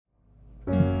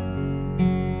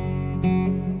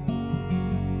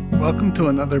Welcome to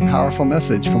another powerful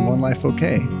message from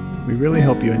OneLifeOK. We really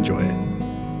hope you enjoy it.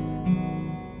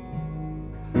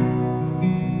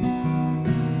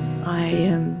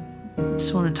 I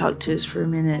just want to talk to us for a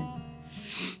minute.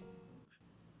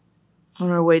 On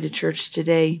our way to church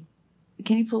today,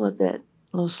 can you pull up that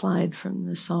little slide from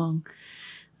the song?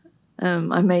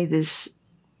 I made this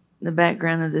the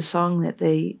background of the song that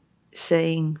they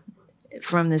sang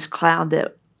from this cloud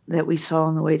that we saw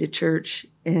on the way to church.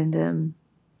 And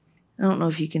I don't know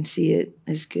if you can see it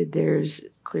as good there, as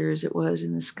clear as it was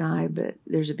in the sky, but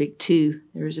there's a big 2.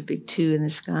 There was a big 2 in the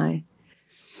sky.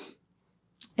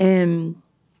 And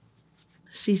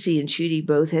Cece and Shooty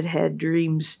both had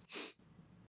dreams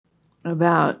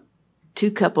about 2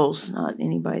 couples, not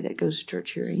anybody that goes to church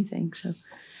here or anything.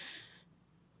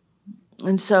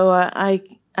 So I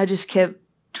just kept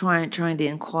trying to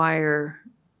inquire.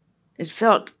 It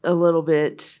felt a little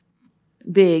bit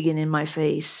big and in my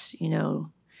face,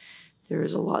 there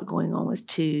was a lot going on with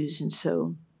 2s. And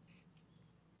so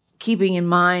keeping in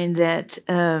mind that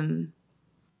I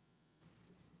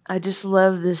just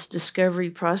love this discovery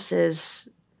process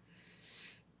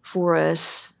for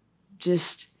us,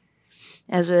 just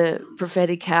as a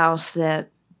prophetic house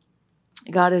that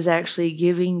God is actually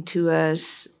giving to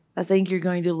us. I think you're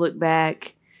going to look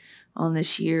back on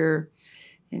this year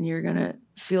and you're going to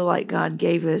feel like God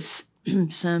gave us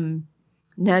some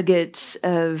nuggets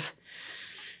of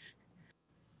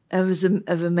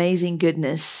amazing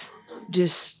goodness.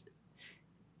 Just,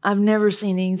 I've never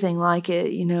seen anything like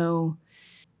it,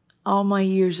 all my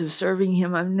years of serving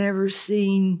Him. I've never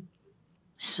seen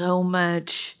so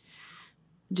much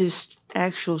just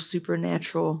actual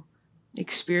supernatural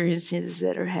experiences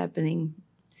that are happening.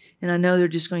 And I know they're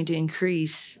just going to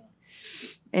increase.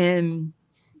 And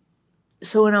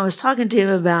so when I was talking to him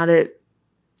about it,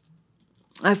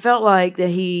 I felt like that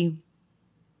he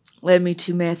led me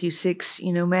to Matthew 6.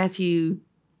 Matthew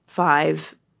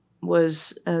 5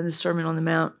 was the Sermon on the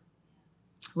Mount,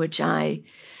 which I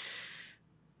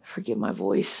forget my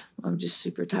voice. I'm just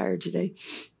super tired today.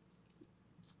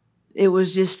 It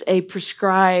was just a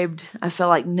prescribed, I felt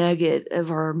like, nugget of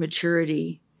our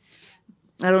maturity.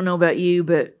 I don't know about you,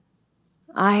 but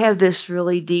I have this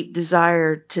really deep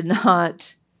desire to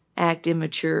not act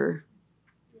immature.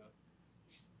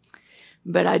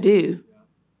 But I do.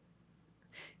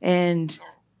 And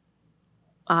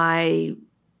I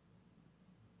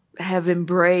have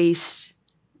embraced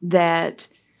that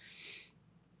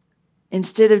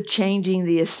instead of changing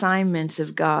the assignments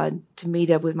of God to meet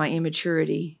up with my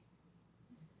immaturity,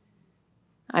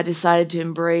 I decided to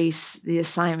embrace the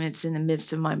assignments in the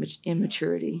midst of my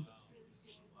immaturity.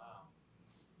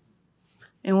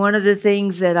 And one of the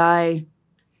things that I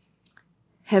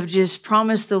have just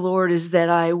promised the Lord is that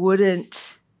I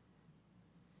wouldn't,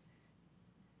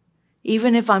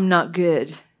 even if I'm not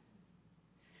good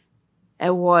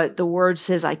at what the Word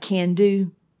says I can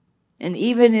do, and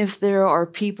even if there are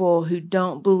people who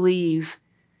don't believe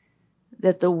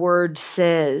that the Word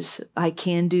says I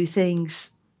can do things,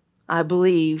 I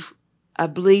believe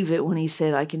it when He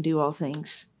said I can do all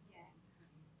things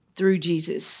through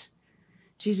Jesus.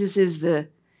 Jesus is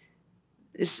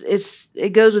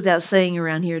it goes without saying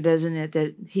around here, doesn't it,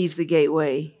 that He's the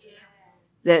gateway.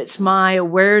 That's my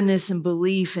awareness and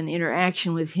belief and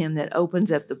interaction with Him that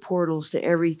opens up the portals to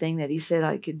everything that He said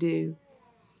I could do.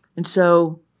 And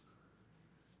so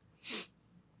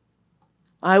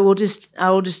I will just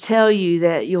tell you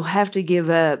that you'll have to give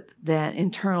up that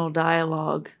internal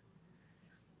dialogue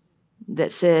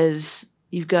that says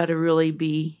you've got to really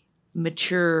be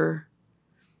mature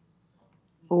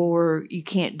or you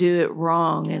can't do it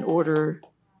wrong in order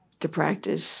to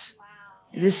practice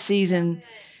this season.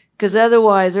 Because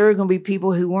otherwise there are going to be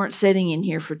people who weren't sitting in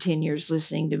here for 10 years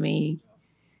listening to me,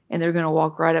 and they're going to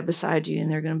walk right up beside you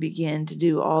and they're going to begin to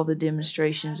do all the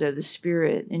demonstrations of the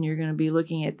Spirit, and you're going to be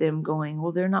looking at them going,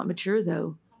 well, they're not mature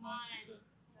though.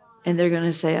 And they're going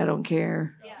to say, I don't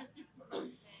care.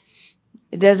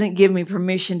 It doesn't give me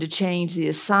permission to change the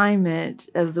assignment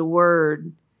of the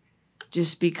Word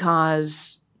just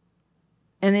because.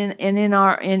 And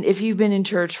if you've been in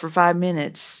church for 5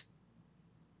 minutes,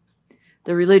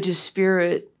 the religious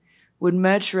spirit would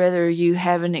much rather you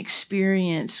have an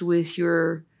experience with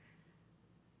your,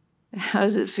 how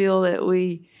does it feel that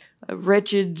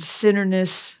wretched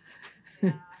sinnerness.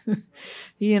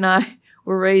 He and I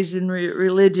were raised in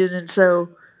religion, and so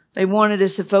they wanted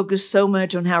us to focus so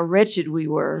much on how wretched we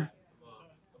were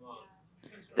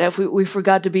that we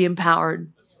forgot to be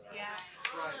empowered.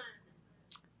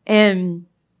 And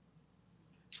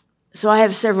so I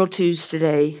have several 2s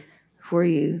today for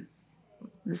you.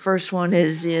 The first one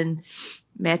is in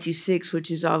Matthew 6, which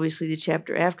is obviously the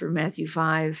chapter after Matthew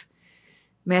 5.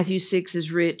 Matthew 6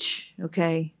 is rich,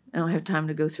 okay? I don't have time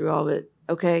to go through all of it,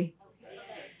 okay?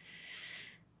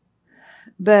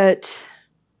 But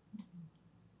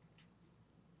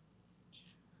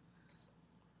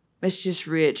it's just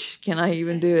rich. Can I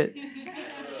even do it?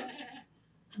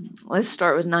 Let's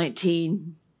start with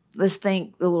 19. Let's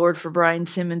thank the Lord for Brian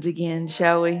Simmons again,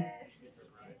 shall we?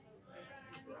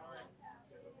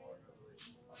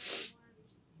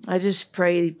 I just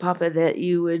pray, Papa, that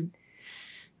you would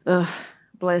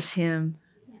bless him.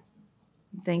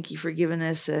 Thank you for giving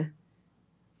us a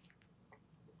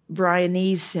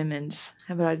Brianese Simmons.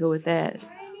 How about I go with that?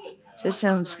 Just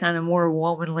sounds kind of more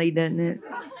womanly, doesn't it?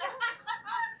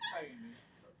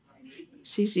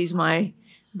 Cece's my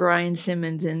Brian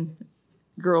Simmons in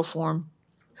girl form.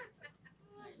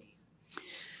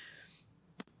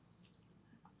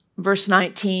 Verse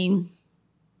 19,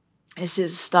 it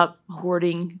says, stop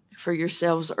hoarding for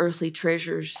yourselves earthly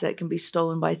treasures that can be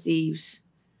stolen by thieves.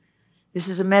 This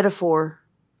is a metaphor.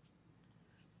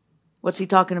 What's he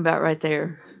talking about right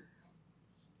there?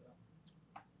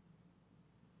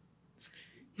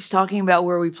 He's talking about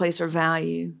where we place our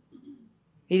value.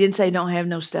 He didn't say don't have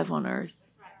no stuff on earth.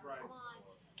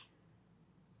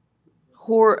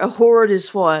 A hoard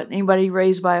is what? Anybody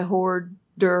raised by a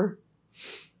hoarder?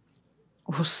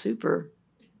 Well, super.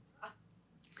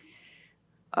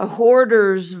 A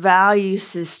hoarder's value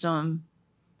system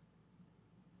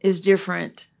is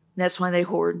different. That's why they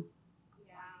hoard.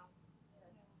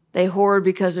 They hoard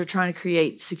because they're trying to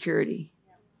create security.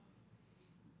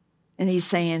 And he's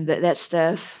saying that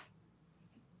stuff,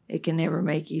 it can never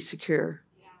make you secure.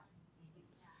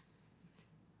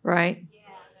 Right?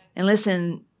 And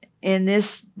listen, in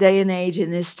this day and age,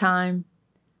 in this time,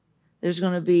 there's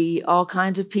going to be all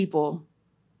kinds of people,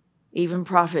 even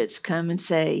prophets, come and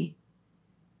say,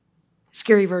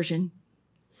 scary version.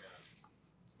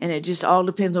 And it just all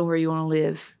depends on where you want to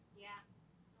live.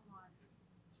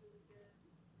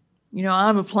 You know,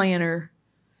 I'm a planner,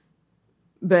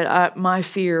 but my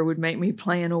fear would make me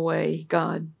plan away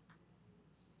God.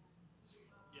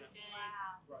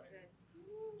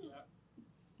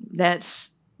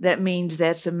 That means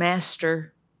that's a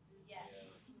master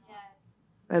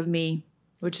of me,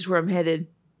 which is where I'm headed.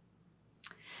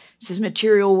 It says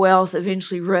material wealth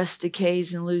eventually rusts,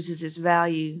 decays, and loses its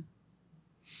value.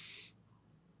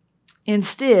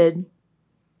 Instead,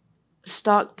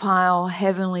 stockpile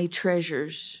heavenly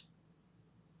treasures.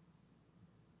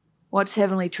 What's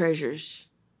heavenly treasures?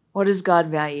 What does God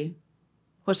value?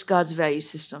 What's God's value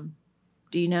system?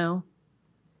 Do you know?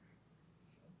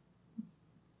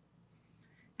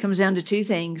 Comes down to two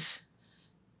things.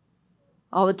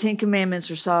 All the 10 Commandments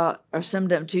are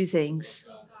summed up in two things.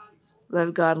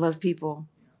 Love God, love people.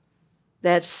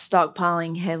 That's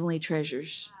stockpiling heavenly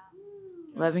treasures.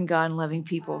 Loving God and loving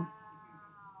people.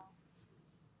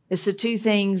 It's the two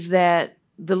things that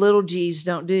the little G's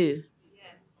don't do.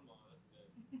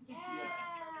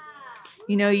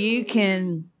 You know, you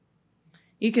can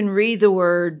read the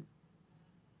word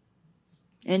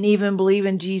and even believe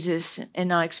in Jesus and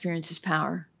not experience his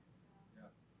power.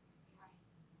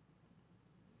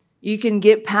 You can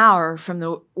get power from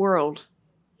the world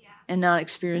and not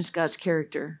experience God's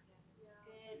character.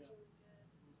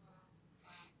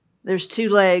 There's two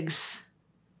legs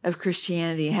of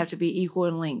Christianity. They have to be equal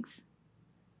in length.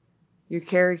 Your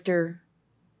character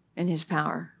and his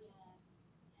power.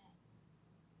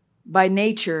 By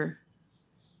nature,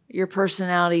 your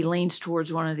personality leans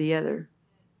towards one or the other.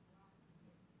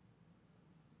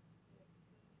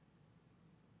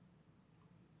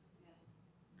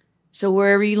 So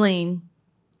wherever you lean,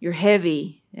 you're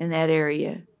heavy in that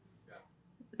area.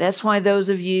 That's why those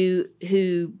of you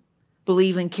who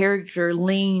believe in character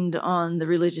leaned on the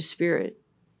religious spirit.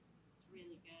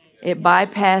 It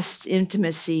bypassed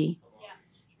intimacy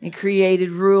and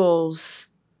created rules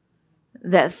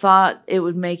that thought it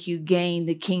would make you gain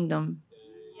the kingdom.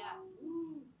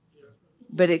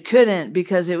 But it couldn't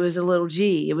because it was a little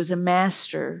g. It was a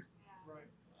master.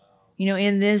 You know,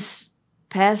 in this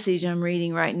passage I'm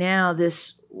reading right now,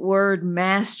 this word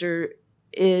master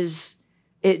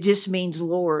it just means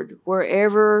Lord.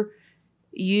 Wherever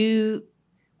you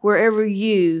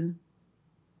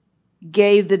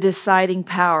gave the deciding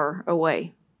power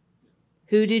away.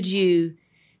 Who did you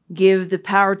give the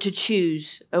power to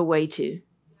choose away to?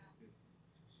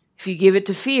 If you give it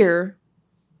to fear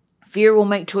will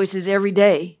make choices every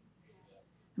day.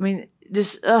 I mean,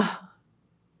 just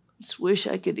wish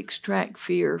I could extract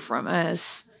fear from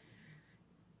us.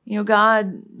 You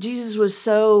know, Jesus was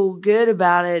so good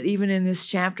about it. Even in this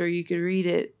chapter, you could read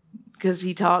it because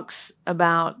he talks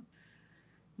about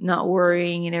not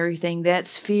worrying and everything.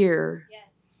 That's fear.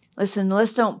 Listen,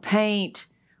 let's don't paint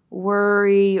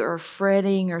worry or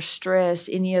fretting or stress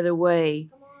any other way.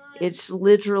 It's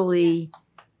literally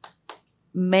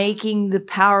making the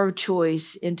power of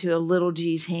choice into a little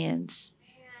g's hands.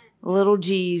 Little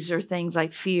g's are things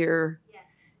like fear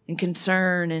and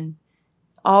concern and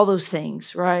all those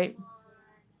things, right?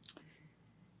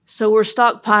 So we're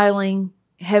stockpiling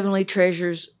heavenly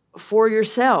treasures for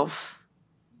yourself.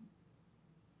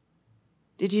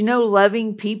 Did you know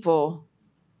loving people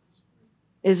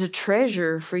is a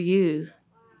treasure for you?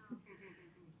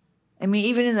 I mean,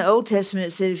 even in the Old Testament,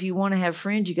 it said if you want to have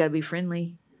friends, you got to be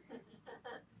friendly.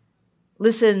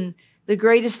 Listen, the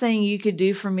greatest thing you could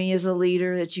do for me as a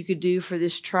leader, that you could do for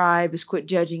this tribe, is quit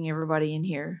judging everybody in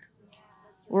here.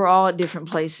 We're all at different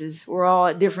places. We're all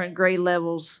at different grade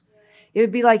levels. It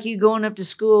would be like you going up to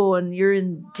school and you're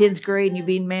in 10th grade and you're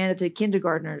being mad at the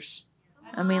kindergartners.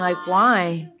 I mean, like,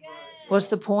 why? What's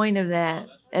the point of that?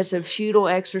 It's a futile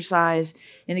exercise,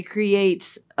 and it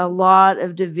creates a lot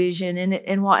of division.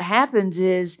 And what happens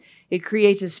is it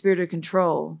creates a spirit of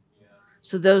control.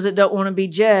 So those that don't want to be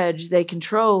judged, they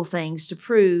control things to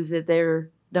prove that they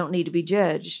don't need to be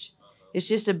judged. It's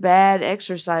just a bad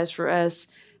exercise for us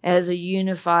as a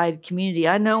unified community.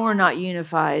 I know we're not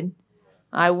unified.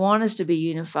 I want us to be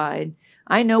unified.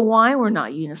 I know why we're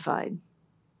not unified.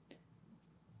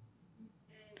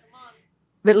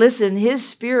 But listen, His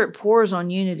Spirit pours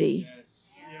on unity.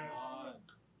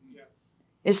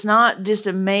 It's not just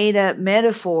a made-up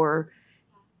metaphor.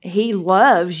 He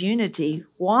loves unity.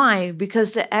 Why?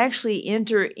 Because to actually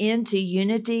enter into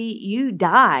unity, you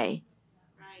die.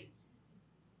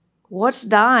 What's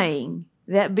dying?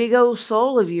 That big old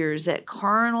soul of yours, that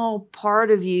carnal part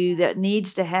of you that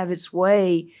needs to have its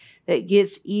way, that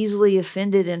gets easily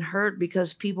offended and hurt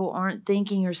because people aren't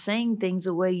thinking or saying things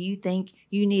the way you think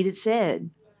you need it said.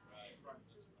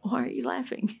 Why are you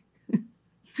laughing?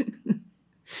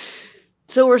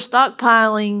 So we're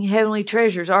stockpiling heavenly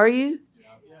treasures. Are you?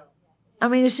 I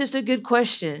mean, it's just a good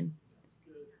question.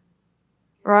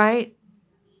 Right?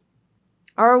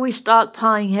 Are we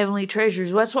stockpiling heavenly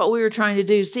treasures? Well, that's what we were trying to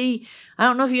do. See, I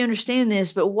don't know if you understand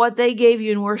this, but what they gave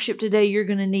you in worship today, you're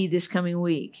going to need this coming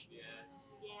week.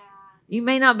 You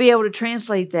may not be able to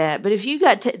translate that, but if you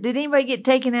got, did anybody get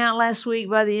taken out last week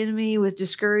by the enemy with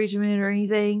discouragement or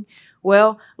anything?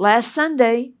 Well, last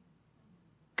Sunday,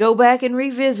 go back and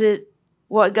revisit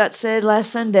what got said last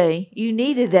Sunday. You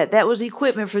needed that. That was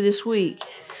equipment for this week.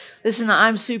 Listen,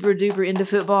 I'm super duper into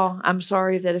football. I'm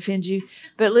sorry if that offends you.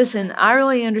 But listen, I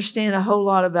really understand a whole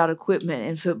lot about equipment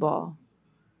in football.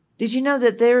 Did you know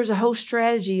that there's a whole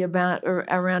strategy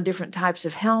around different types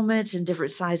of helmets and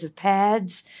different size of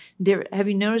pads? Have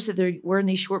you noticed that they're wearing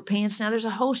these short pants now? There's a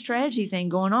whole strategy thing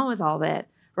going on with all that,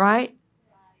 right?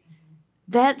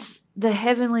 That's the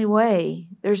heavenly way.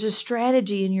 There's a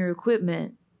strategy in your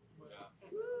equipment.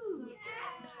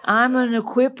 I'm an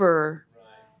equipper.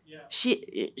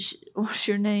 She what's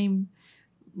your name?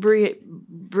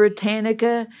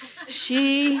 Britannica.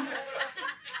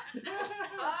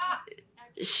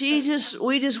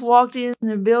 We just walked in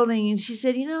the building and she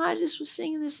said, I just was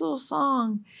singing this little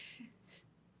song.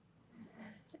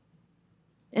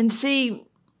 And see,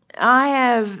 I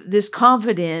have this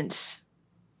confidence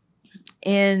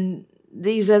in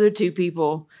these other two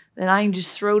people that I can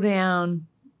just throw down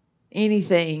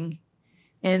anything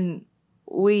and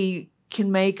we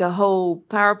can make a whole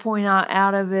PowerPoint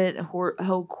out of it, a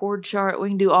whole chord chart. We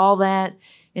can do all that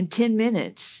in 10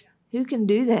 minutes. Who can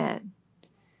do that?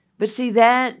 But see,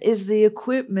 that is the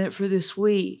equipment for this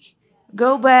week.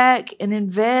 Go back and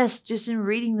invest just in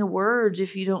reading the words.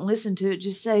 If you don't listen to it,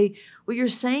 just say, well, you're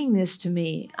saying this to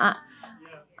me.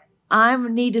 I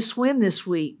need to swim this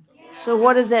week. So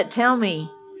what does that tell me?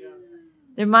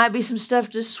 There might be some stuff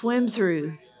to swim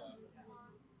through.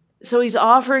 So He's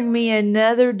offering me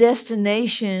another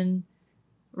destination,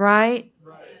 right?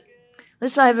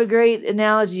 Listen, I have a great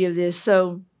analogy of this.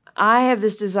 So I have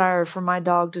this desire for my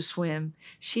dog to swim.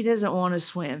 She doesn't want to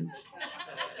swim.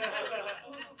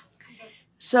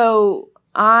 So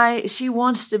she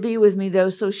wants to be with me though.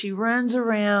 So she runs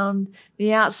around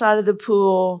the outside of the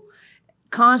pool,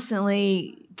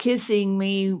 constantly kissing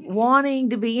me, wanting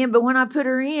to be in. But when I put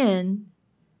her in,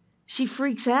 she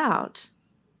freaks out.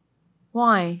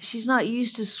 Why? She's not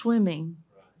used to swimming.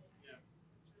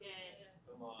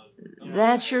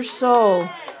 That's your soul.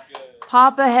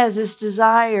 Papa has this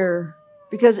desire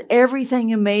because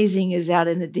everything amazing is out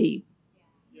in the deep.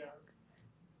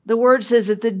 The word says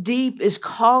that the deep is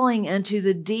calling unto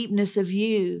the deepness of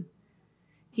you.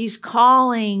 He's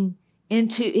calling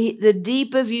into the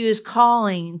deep of you is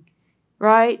calling,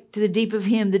 right? To the deep of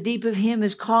Him. The deep of Him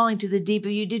is calling to the deep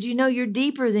of you. Did you know you're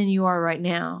deeper than you are right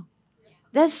now?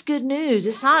 That's good news.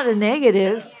 It's not a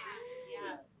negative,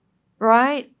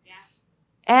 right?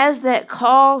 As that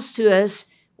calls to us,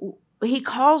 He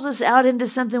calls us out into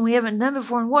something we haven't done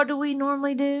before. And what do we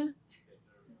normally do?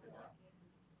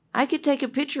 I could take a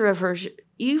picture of her.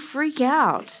 You freak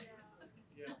out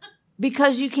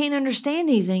because you can't understand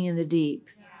anything in the deep.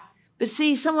 But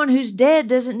see, someone who's dead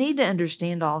doesn't need to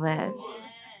understand all that.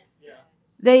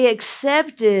 They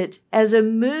accept it as a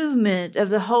movement of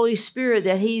the Holy Spirit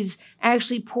that He's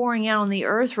actually pouring out on the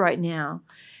earth right now.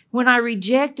 When I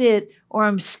reject it or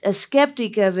I'm a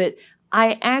skeptic of it,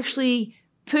 I actually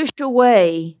push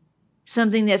away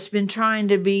something that's been trying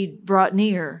to be brought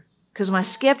near, because my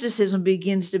skepticism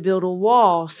begins to build a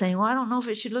wall saying, well, I don't know if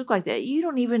it should look like that. You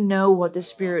don't even know what the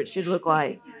Spirit should look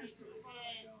like.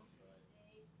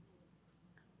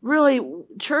 Really,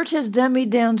 church has dumbed me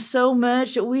down so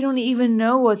much that we don't even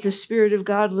know what the Spirit of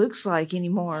God looks like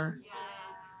anymore.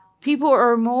 People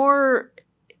are more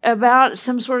about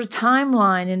some sort of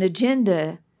timeline and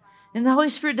agenda. And the Holy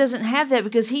Spirit doesn't have that,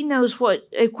 because He knows what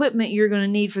equipment you're going to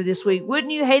need for this week.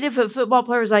 Wouldn't you hate if a football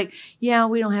player was like, yeah,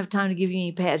 we don't have time to give you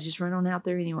any pads. Just run on out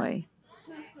there anyway.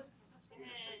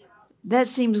 That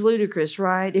seems ludicrous,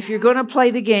 right? If you're going to play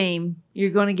the game,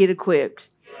 you're going to get equipped.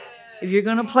 If you're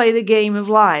going to play the game of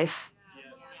life,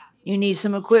 you need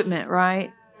some equipment,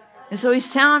 right? And so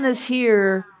He's telling us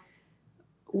here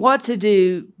what to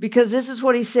do, because this is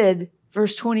what He said,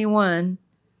 verse 21.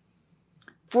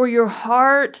 For your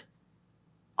heart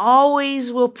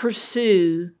always will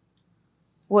pursue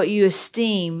what you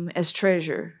esteem as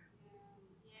treasure.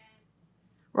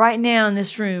 Right now in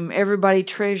this room, everybody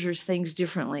treasures things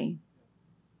differently.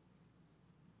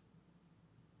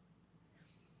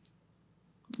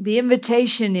 The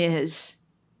invitation is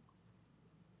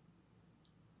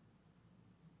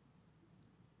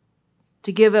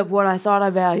to give up what I thought I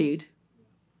valued,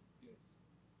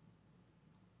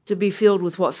 to be filled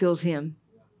with what fills Him.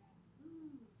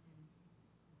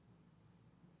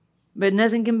 But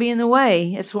nothing can be in the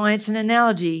way. That's why it's an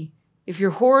analogy. If you're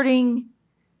hoarding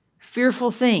fearful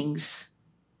things,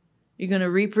 you're going to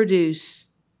reproduce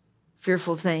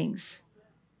fearful things.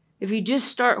 If you just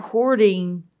start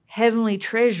hoarding heavenly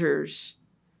treasures,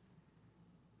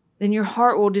 then your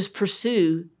heart will just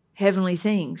pursue heavenly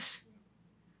things.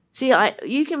 See,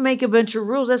 you can make a bunch of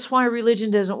rules. That's why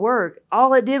religion doesn't work.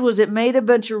 All it did was it made a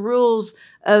bunch of rules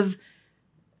of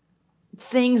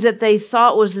things that they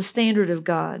thought was the standard of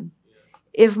God.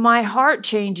 If my heart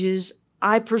changes,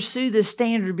 I pursue the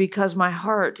standard because my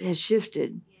heart has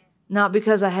shifted, not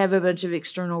because I have a bunch of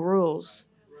external rules.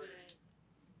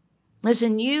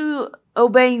 Listen, you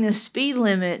obeying the speed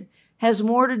limit has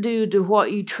more to do to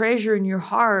what you treasure in your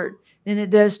heart than it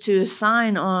does to a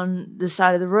sign on the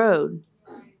side of the road.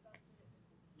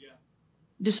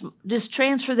 Just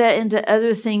transfer that into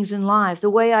other things in life. The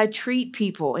way I treat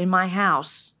people in my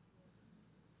house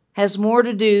has more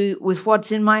to do with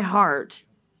what's in my heart.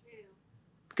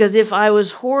 Because if I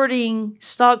was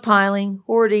stockpiling,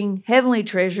 hoarding heavenly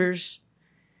treasures,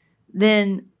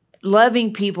 then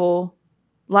loving people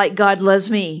like God loves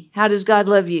me. How does God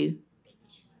love you?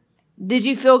 Did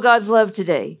you feel God's love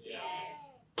today? Yes.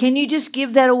 Can you just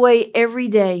give that away every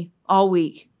day, all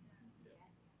week?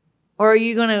 Or are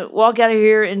you going to walk out of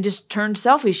here and just turn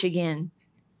selfish again?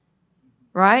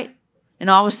 Right? And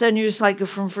all of a sudden you're just like,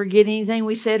 from forget anything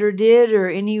we said or did or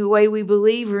any way we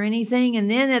believe or anything.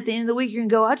 And then at the end of the week, you're going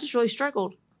to go, I just really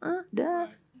struggled. Duh.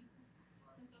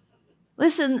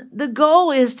 Listen, the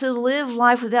goal is to live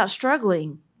life without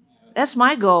struggling. That's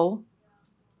my goal.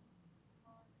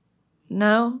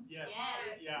 No? Yes.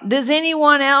 Does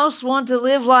anyone else want to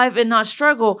live life and not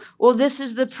struggle? Well, this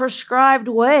is the prescribed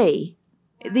way.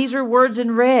 These are words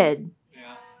in red.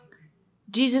 Yeah.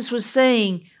 Jesus was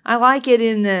saying, I like it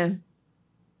in the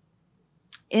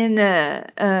I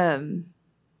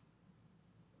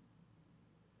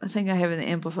think I have it in the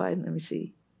Amplified. Let me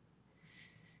see.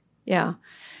 Yeah.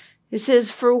 It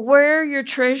says, for where your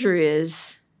treasure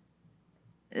is,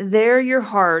 there your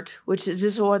heart, this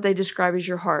is what they describe as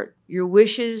your heart, your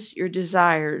wishes, your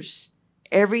desires,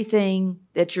 everything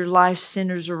that your life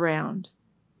centers around.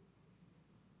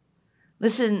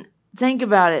 Listen, think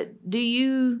about it. Do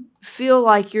you feel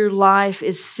like your life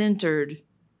is centered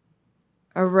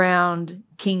around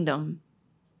kingdom?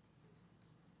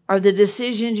 Are the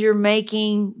decisions you're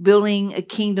making building a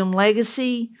kingdom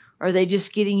legacy, or are they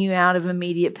just getting you out of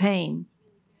immediate pain?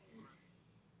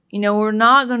 You know, we're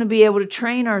not going to be able to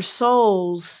train our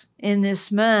souls in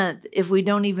this month if we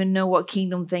don't even know what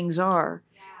kingdom things are.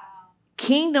 Yeah.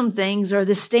 Kingdom things are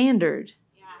the standard.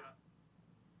 Yeah.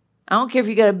 I don't care if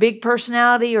you got a big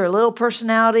personality or a little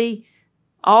personality,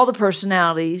 all the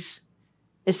personalities,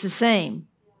 it's the same.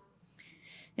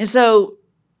 And so,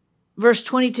 verse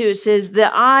 22, it says,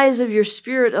 the eyes of your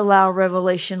spirit allow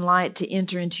revelation light to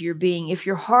enter into your being. If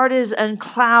your heart is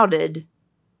unclouded,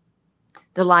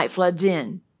 the light floods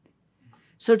in.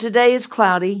 So today is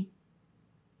cloudy.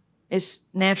 It's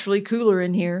naturally cooler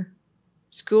in here.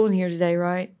 It's cool in here today,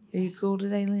 right? Are you cool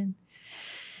today, Lynn?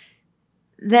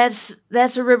 That's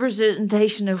a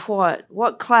representation of what?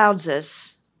 What clouds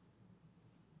us?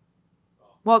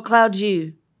 What clouds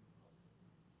you?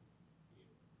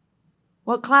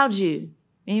 What clouds you?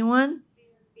 Anyone?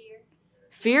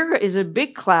 Fear is a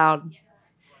big cloud.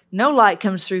 No light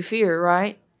comes through fear,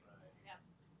 right?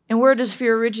 And where does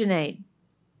fear originate?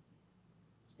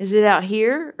 Is it out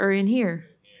here or in here?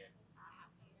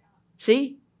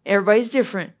 See? Everybody's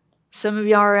different. Some of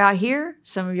y'all are out here.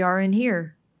 Some of y'all are in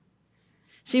here.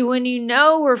 See, when you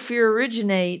know where fear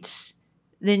originates,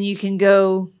 then you can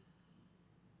go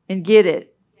and get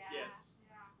it. Yes.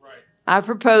 Right. I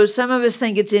propose some of us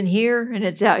think it's in here and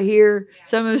it's out here.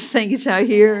 Some of us think it's out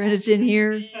here and it's in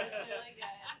here.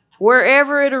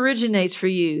 Wherever it originates for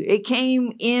you, it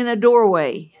came in a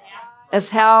doorway. That's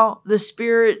how the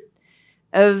Spirit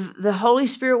of the Holy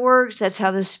Spirit works. That's how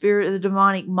the spirit of the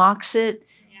demonic mocks it,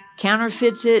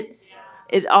 counterfeits it.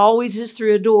 It always is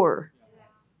through a door.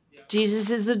 Jesus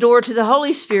is the door to the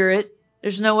Holy Spirit.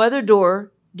 There's no other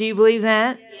door. Do you believe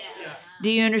that? Yeah. Do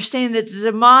you understand that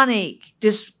the demonic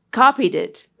just copied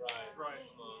it?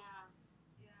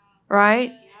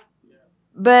 Right?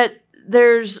 But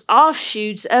there's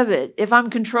offshoots of it. If I'm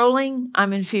controlling,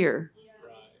 I'm in fear.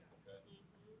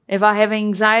 If I have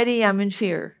anxiety, I'm in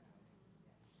fear.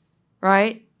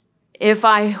 Right? If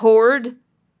I hoard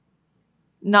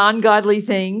non-godly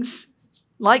things,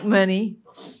 like money,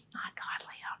 it's not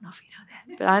godly. I don't know if you know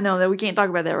that, but I know that we can't talk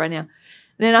about that right now.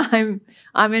 Then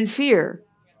I'm in fear.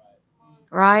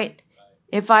 Right?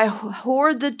 If I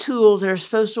hoard the tools that are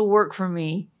supposed to work for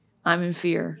me, I'm in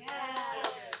fear.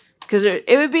 Because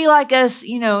it would be like us,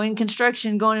 in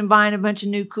construction going and buying a bunch of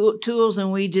new tools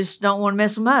and we just don't want to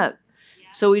mess them up.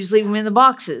 So we just leave them in the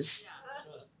boxes.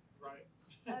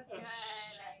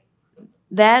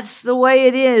 That's the way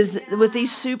it is with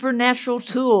these supernatural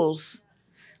tools.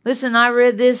 Listen, I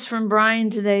read this from Brian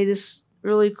today, this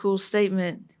really cool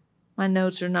statement. My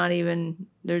notes are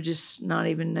they're just not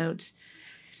even notes.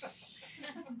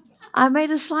 I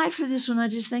made a slide for this one. I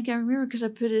just think I remember because I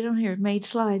put it on here. Made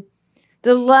slide.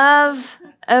 The love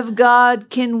of God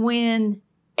can win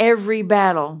every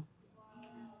battle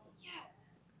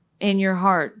in your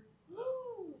heart.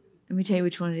 Let me tell you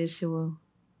which one it is, Hilo.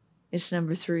 It's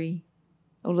number 3.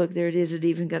 Oh, look, there it is. It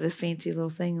even got a fancy little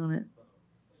thing on it.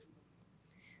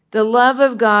 The love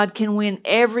of God can win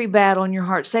every battle in your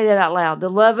heart. Say that out loud. The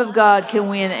love of God can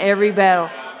win every battle.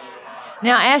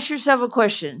 Now, ask yourself a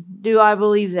question. Do I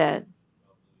believe that?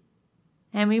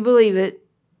 How many believe it?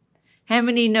 How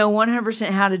many know 100%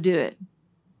 how to do it?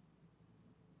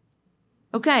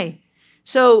 Okay.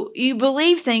 So you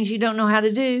believe things you don't know how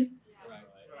to do.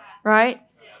 Right?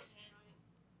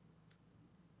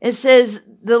 It says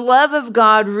the love of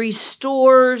God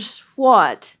restores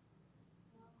what?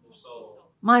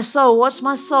 My soul. What's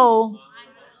my soul?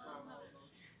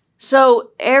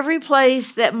 So every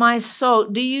place that my soul,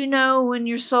 do you know when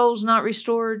your soul's not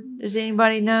restored? Does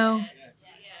anybody know?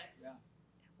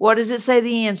 What does it say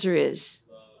the answer is?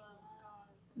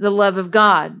 The love of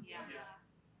God.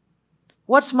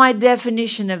 What's my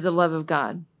definition of the love of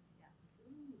God?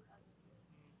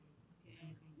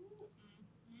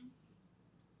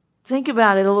 Think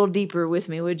about it a little deeper with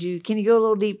me, would you? Can you go a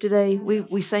little deep today?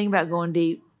 We sang about going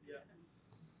deep.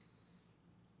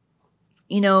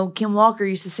 Kim Walker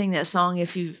used to sing that song,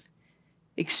 if you've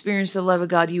experienced the love of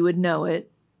God, you would know it.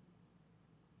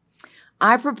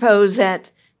 I propose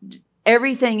that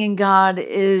everything in God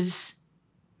He's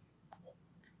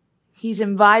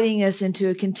inviting us into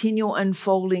a continual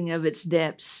unfolding of its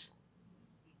depths.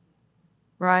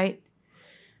 Right?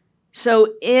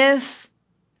 So if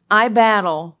I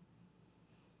battle,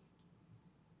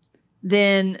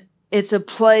 then it's a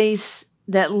place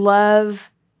that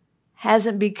love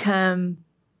hasn't become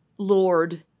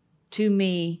Lord to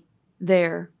me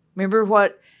there. Remember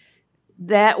what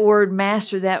that word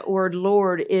master, that word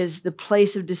Lord is the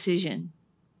place of decision.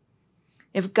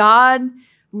 If God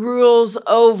rules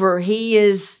over, He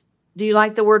is, do you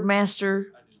like the word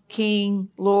master, king,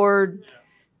 Lord?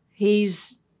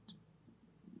 He's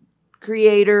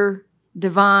creator,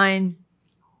 divine,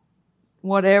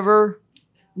 whatever,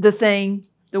 the thing,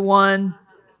 the one,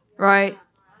 right?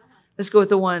 Let's go with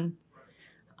the one.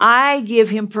 I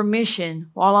give Him permission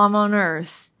while I'm on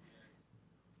earth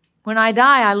When I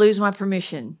die, I lose my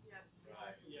permission.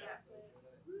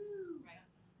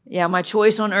 Yeah, my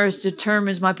choice on earth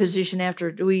determines my position after.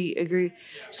 Do we agree?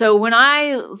 So when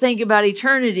I think about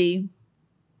eternity,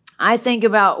 I think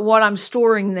about what I'm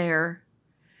storing there.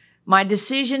 My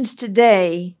decisions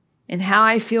today and how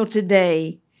I feel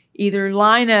today either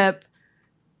line up,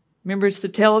 remember it's the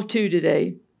tale of two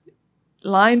today,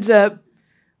 lines up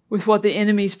with what the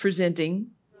enemy's presenting.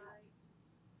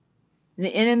 The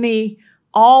enemy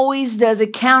always does a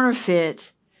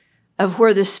counterfeit of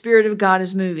where the Spirit of God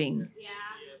is moving.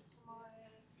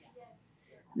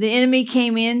 The enemy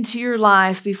came into your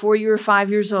life before you were 5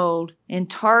 years old and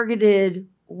targeted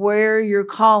where your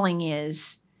calling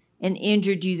is and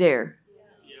injured you there.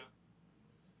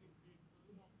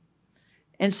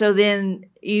 And so then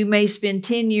you may spend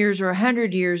 10 years or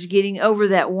 100 years getting over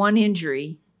that one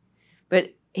injury,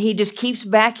 but he just keeps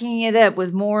backing it up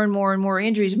with more and more and more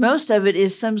injuries. Most of it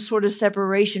is some sort of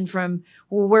separation from,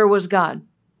 well, where was God?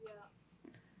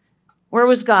 Where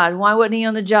was God? Why wasn't he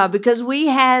on the job? Because we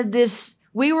had this,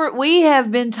 we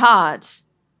have been taught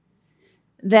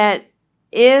that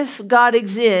if God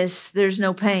exists, there's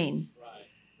no pain.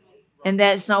 And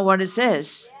that's not what it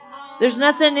says. There's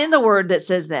nothing in the word that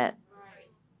says that.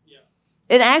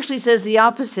 It actually says the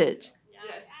opposite.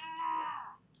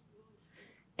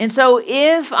 And so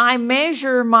if I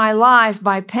measure my life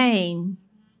by pain,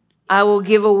 I will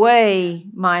give away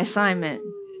my assignment.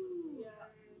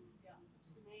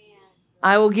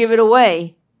 I will give it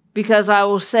away because I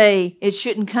will say it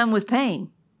shouldn't come with pain.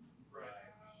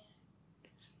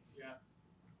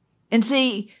 And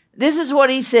see, this is what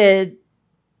he said.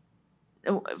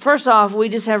 First off, we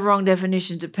just have wrong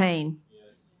definitions of pain.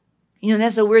 You know,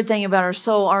 that's a weird thing about our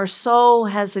soul. Our soul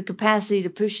has the capacity to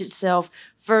push itself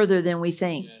further than we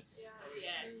think.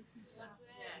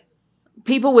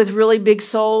 People with really big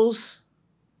souls,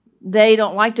 they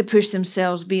don't like to push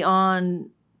themselves beyond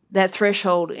that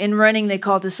threshold. In running, they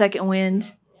call it the second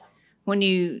wind. When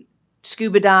you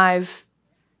scuba dive,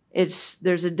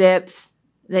 there's a depth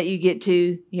that you get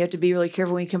to. You have to be really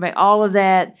careful when you come back. All of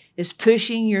that is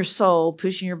pushing your soul,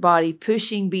 pushing your body,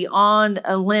 pushing beyond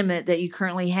a limit that you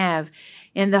currently have.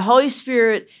 And the Holy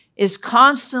Spirit is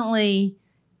constantly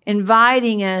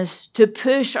inviting us to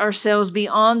push ourselves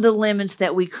beyond the limits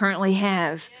that we currently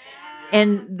have.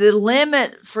 And the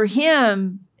limit for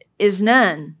him is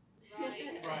none.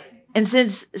 And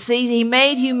he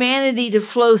made humanity to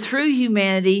flow through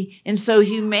humanity, and so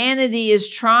humanity is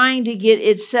trying to get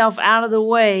itself out of the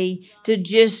way to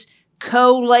just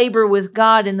co-labor with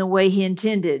God in the way he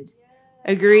intended.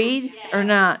 Agreed or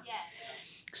not?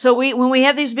 So when we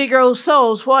have these big old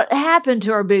souls, what happened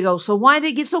to our big old soul? Why did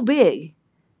it get so big?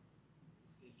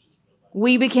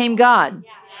 We became God.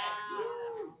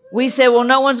 We said, well,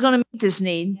 no one's going to meet this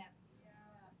need.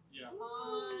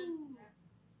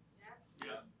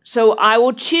 So I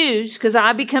will choose, because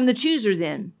I become the chooser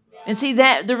then. And see,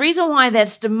 that the reason why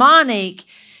that's demonic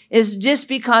is just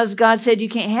because God said you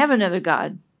can't have another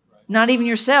God. Not even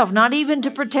yourself, not even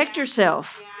to protect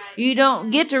yourself. You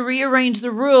don't get to rearrange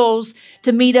the rules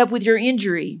to meet up with your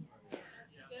injury.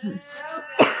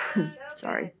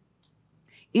 Sorry.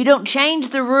 You don't change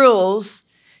the rules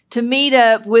to meet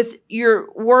up with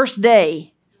your worst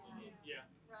day.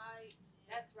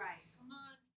 That's right.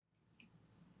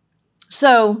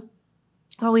 So,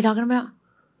 what are we talking about?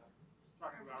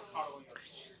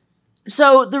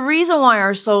 So the reason why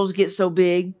our souls get so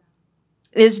big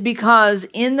is because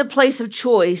in the place of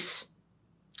choice,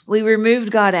 we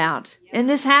removed God out. And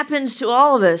this happens to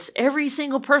all of us. Every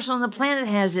single person on the planet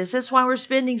has this. That's why we're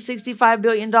spending $65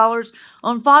 billion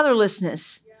on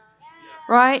fatherlessness.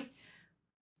 Right?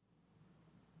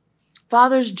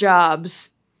 Fathers' jobs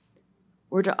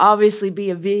were to obviously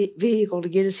be a vehicle to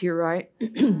get us here, right?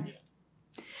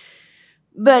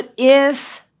 But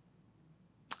if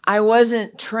I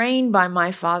wasn't trained by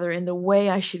my father in the way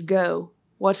I should go,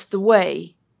 what's the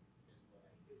way?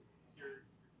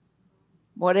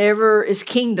 Whatever is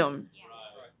kingdom.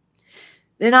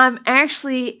 Then I'm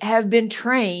actually have been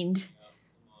trained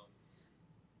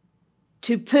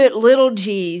to put little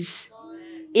g's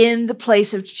in the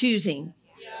place of choosing.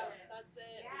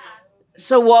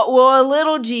 So what will a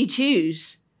little g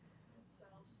choose?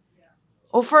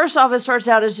 Well, first off, it starts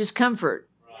out as just comfort.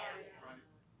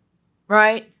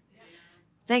 Right?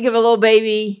 Think of a little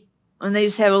baby when they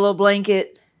just have a little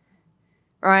blanket.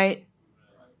 Right?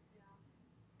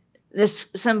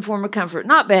 That's some form of comfort.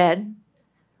 Not bad.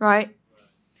 Right?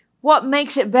 What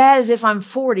makes it bad is if I'm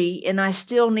 40 and I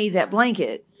still need that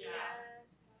blanket.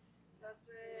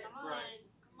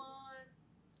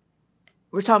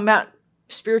 We're talking about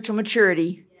spiritual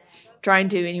maturity. Trying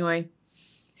to, anyway.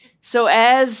 So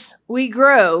as we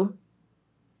grow,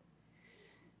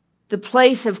 the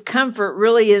place of comfort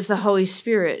really is the Holy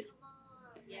Spirit.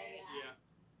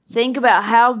 Think about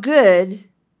how good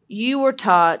you were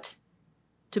taught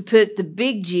to put the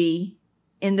big G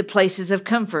in the places of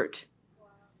comfort.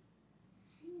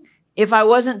 If I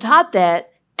wasn't taught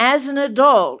that, as an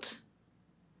adult,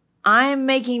 I am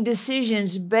making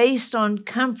decisions based on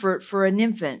comfort for an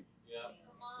infant.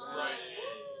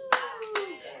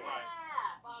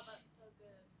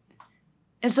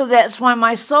 And so that's why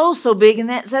my soul's so big, and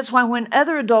that's why when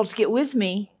other adults get with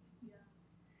me,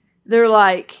 they're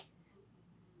like,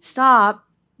 stop,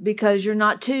 because you're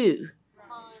not 2.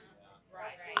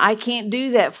 I can't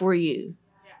do that for you.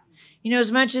 You know,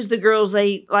 as much as the girls,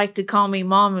 they like to call me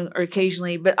mom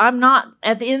occasionally, but I'm not,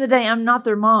 at the end of the day, I'm not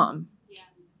their mom.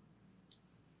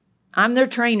 I'm their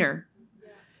trainer.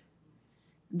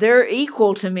 They're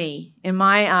equal to me in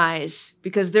my eyes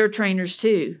because they're trainers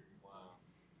too.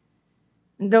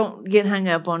 And don't get hung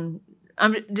up on,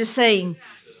 I'm just saying,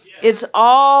 it's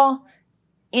all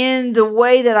in the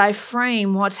way that I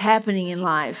frame what's happening in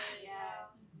life.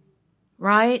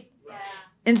 Right?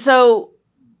 And so,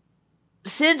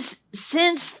 since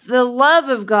the love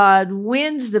of God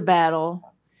wins the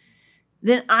battle,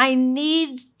 then I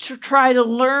need to try to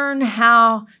learn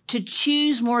how to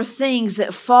choose more things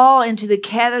that fall into the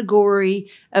category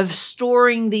of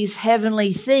storing these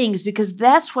heavenly things, because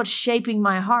that's what's shaping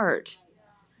my heart.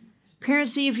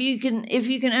 Parents, see, if you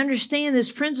can understand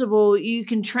this principle, you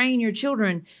can train your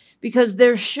children, because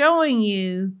they're showing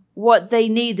you what they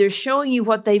need. They're showing you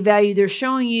what they value. They're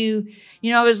showing you,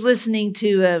 I was listening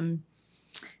to,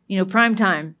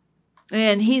 Primetime,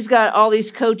 and he's got all these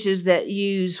coaches that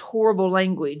use horrible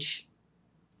language.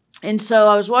 And so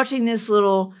I was watching this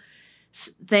little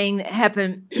thing that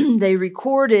happened. They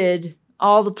recorded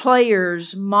all the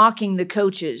players mocking the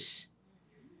coaches.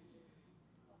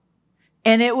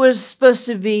 And it was supposed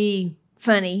to be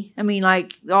funny. I mean,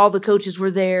 like, all the coaches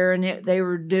were there, and they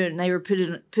were put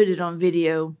it on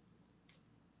video.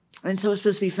 And so it's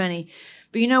supposed to be funny.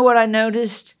 But you know what I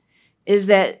noticed is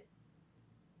that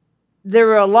there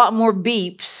were a lot more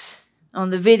beeps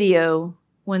on the video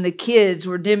when the kids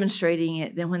were demonstrating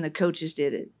it than when the coaches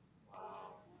did it.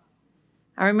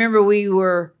 I remember we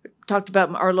talked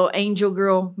about our little angel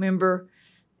girl, remember?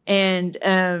 And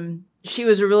she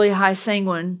was a really high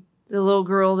sanguine. The little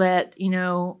girl that,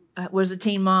 was a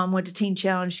teen mom, went to Teen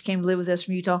Challenge. She came to live with us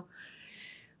from Utah.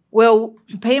 Well,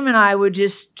 Pam and I were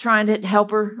just trying to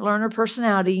help her learn her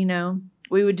personality,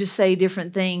 We would just say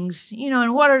different things,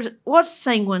 and what's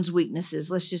sanguine's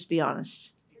weaknesses? Let's just be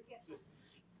honest.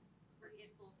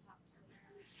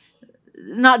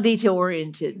 Not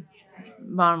detail-oriented,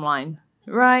 bottom line,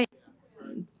 right?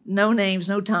 No names,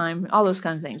 no time, all those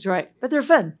kinds of things, right? But they're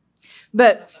fun.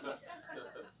 But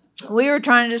we were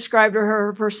trying to describe to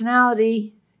her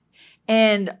personality,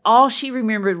 and all she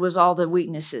remembered was all the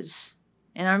weaknesses.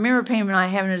 And I remember Pam and I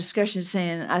having a discussion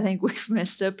saying, I think we've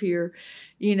messed up here,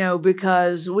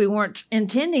 because we weren't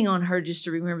intending on her just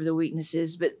to remember the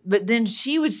weaknesses. But then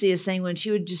she would see us saying, when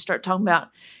she would just start talking about,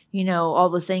 all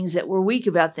the things that were weak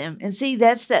about them. And see,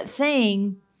 that's that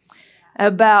thing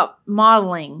about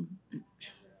modeling.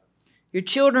 Your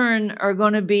children are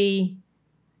going to be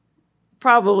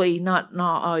probably not,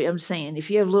 I'm saying,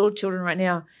 if you have little children right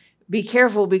now, be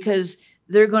careful, because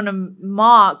they're going to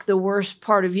mock the worst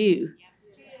part of you.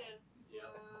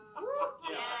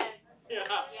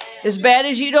 As bad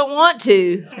as you don't want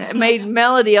to. It made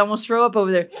Melody almost throw up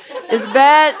over there. As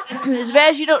bad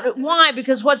as you don't. Why?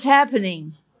 Because what's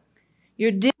happening? You're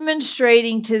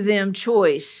demonstrating to them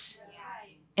choice.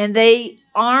 And they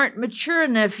aren't mature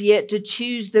enough yet to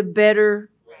choose the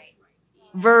better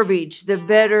verbiage, the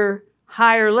better,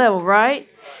 higher level, right?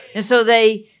 And so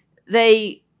they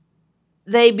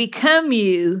become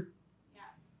you.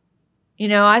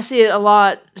 I see it a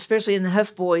lot, especially in the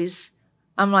Huff Boys.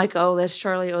 I'm like, oh, that's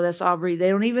Charlie. Oh, that's Aubrey. They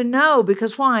don't even know,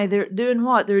 because why? They're doing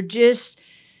what? They're just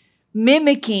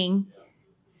mimicking,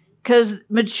 because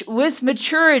with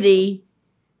maturity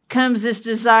comes this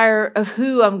desire of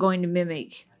who I'm going to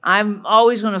mimic. I'm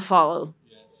always going to follow.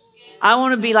 I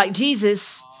want to be like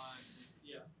Jesus,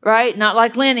 right? Not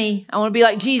like Lenny. I want to be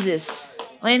like Jesus.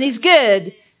 Lenny's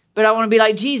good, but I want to be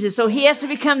like Jesus. So he has to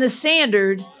become the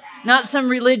standard, not some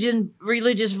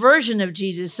religious version of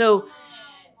Jesus. So,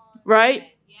 right?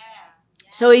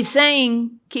 So he's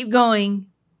saying, keep going.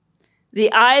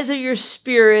 The eyes of your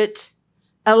spirit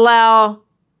allow,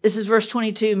 this is verse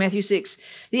 22, Matthew 6.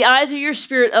 The eyes of your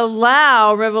spirit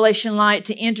allow revelation light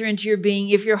to enter into your being.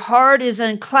 If your heart is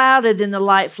unclouded, then the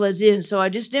light floods in. So I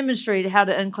just demonstrated how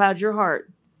to uncloud your heart,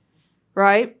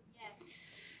 right?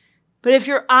 But if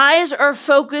your eyes are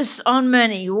focused on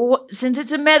money, since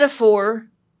it's a metaphor,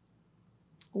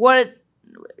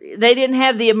 they didn't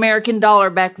have the American dollar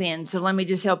back then. So let me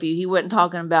just help you. He wasn't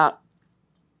talking about,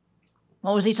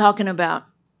 what was he talking about?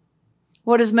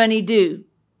 What does money do?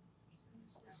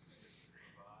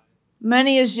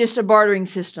 Money is just a bartering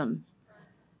system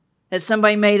that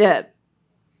somebody made up.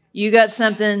 You got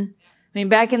something. I mean,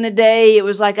 back in the day, it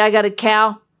was like, I got a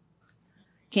cow.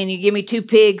 Can you give me 2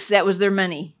 pigs? That was their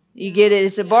money. You get it?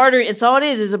 It's a barter. It's all it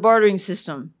is a bartering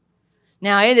system.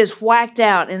 Now, it is whacked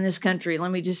out in this country.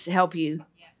 Let me just help you.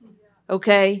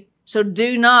 Okay? So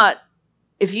do not,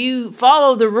 if you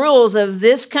follow the rules of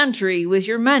this country with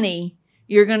your money,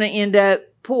 you're going to end up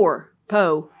poor.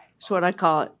 That's what I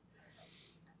call it.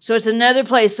 So it's another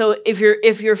place. So if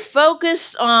you're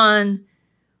focused on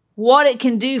what it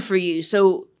can do for you,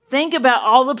 so think about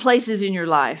all the places in your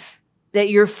life that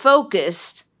you're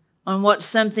focused on what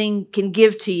something can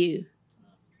give to you.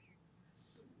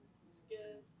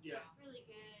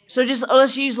 So just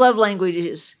let's use love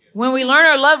languages. When we learn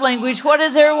our love language, what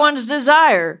is everyone's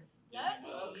desire?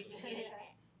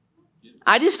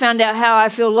 I just found out how I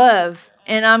feel love,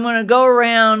 and I'm going to go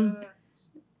around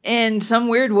in some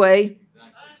weird way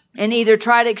and either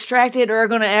try to extract it or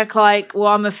going to act like, well,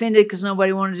 I'm offended because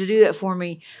nobody wanted to do that for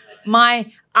me.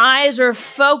 My eyes are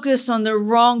focused on the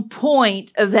wrong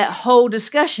point of that whole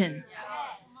discussion.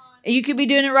 You could be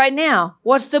doing it right now.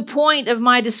 What's the point of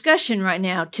my discussion right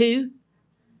now? 2?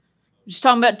 I'm just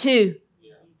talking about 2.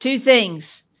 2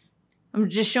 things. I'm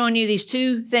just showing you these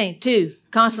 2 things. 2.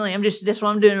 Constantly. That's what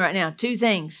I'm doing right now. 2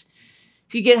 things.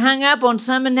 If you get hung up on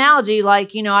some analogy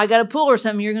like, I got a pool or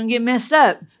something, you're going to get messed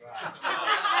up.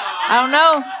 I don't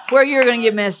know where you're going to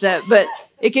get messed up, but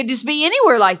it could just be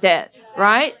anywhere like that,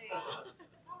 right?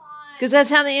 Because that's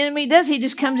how the enemy does. He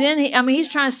just comes in. He's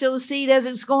trying to steal the seed as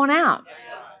it's going out.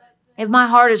 If my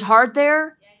heart is hard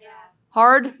there,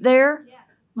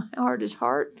 my heart is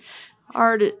hard.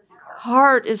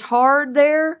 Heart is hard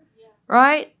there,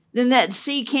 right? Then that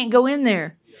seed can't go in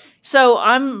there. So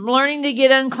I'm learning to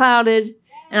get unclouded,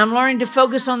 and I'm learning to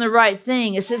focus on the right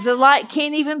thing. It says the light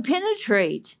can't even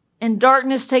penetrate, and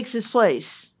darkness takes its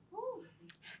place.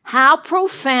 How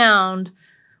profound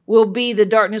will be the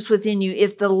darkness within you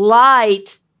if the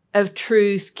light of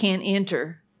truth can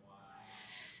enter?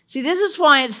 See, this is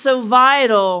why it's so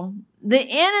vital. The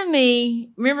enemy,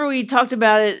 remember we talked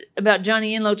about it, about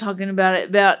Johnny Enlow talking about it,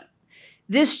 about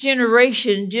this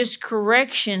generation, just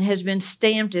correction has been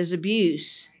stamped as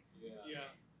abuse.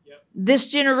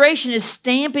 This generation is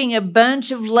stamping a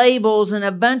bunch of labels and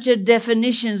a bunch of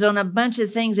definitions on a bunch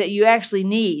of things that you actually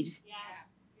need.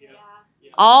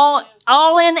 All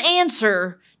in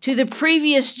answer to the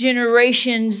previous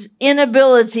generation's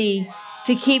inability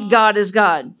to keep God as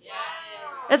God.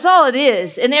 That's all it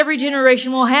is. And every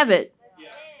generation will have it.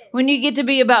 When you get to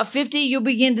be about 50, you'll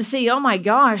begin to see, oh my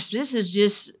gosh, this is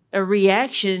just a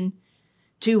reaction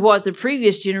to what the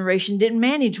previous generation didn't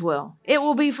manage well. It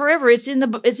will be forever. It's in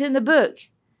the book.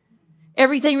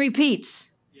 Everything repeats.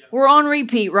 We're on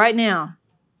repeat right now.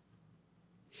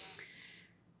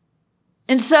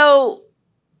 And so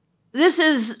this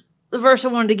is the verse I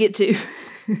wanted to get to.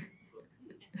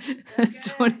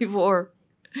 24.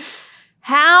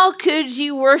 How could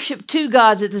you worship 2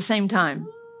 gods at the same time?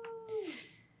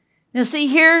 Now see,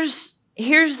 here's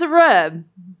the rub.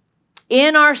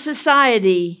 In our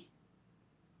society,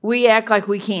 we act like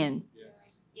we can.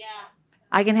 Yeah.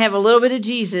 I can have a little bit of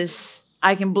Jesus.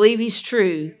 I can believe he's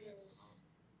true.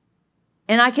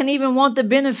 And I can even want the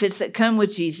benefits that come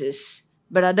with Jesus,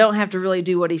 but I don't have to really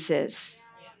do what he says.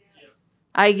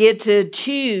 I get to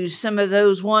choose some of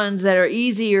those ones that are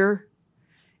easier,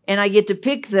 and I get to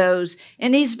pick those.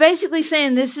 And he's basically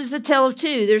saying this is the tale of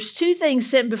 2. There's 2 things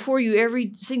set before you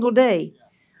every single day.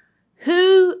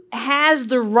 Who has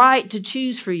the right to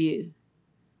choose for you?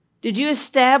 Did you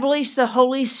establish the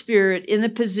Holy Spirit in the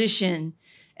position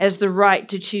as the right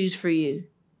to choose for you?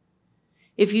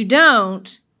 If you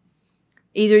don't,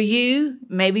 either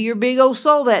maybe your big old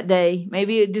soul that day,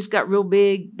 maybe it just got real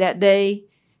big that day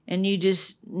and you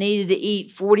just needed to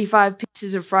eat 45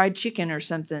 pieces of fried chicken or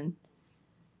something,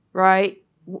 right?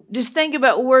 Just think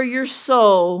about where your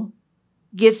soul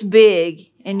gets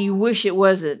big and you wish it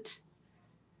wasn't,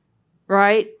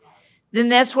 right? Then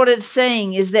that's what it's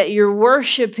saying, is that you're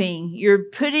worshiping, you're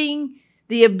putting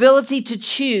the ability to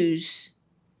choose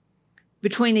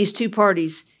between these 2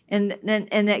 parties, and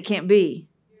that can't be.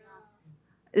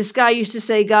 This guy used to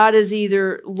say God is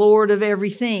either Lord of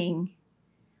everything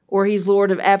or he's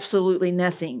Lord of absolutely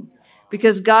nothing,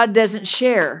 because God doesn't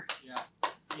share,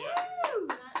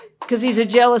 because he's a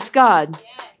jealous God.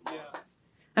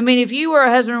 I mean, if you were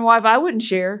a husband and wife, I wouldn't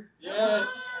share.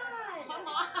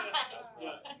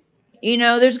 You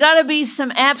know, there's got to be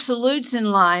some absolutes in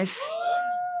life,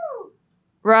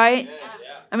 right?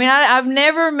 I mean,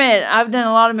 I've done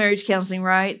a lot of marriage counseling,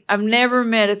 right? I've never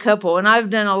met a couple, and I've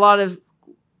done a lot of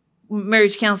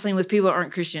marriage counseling with people that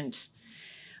aren't Christians.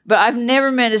 But I've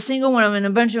never met a single one of them, and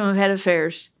a bunch of them have had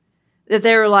affairs, that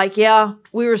they were like, yeah,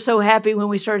 we were so happy when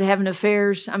we started having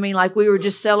affairs. I mean, like we were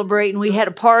just celebrating. We had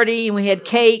a party and we had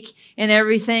cake and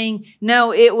everything.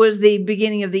 No, it was the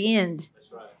beginning of the end.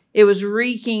 That's right. It was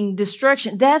wreaking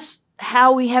destruction. That's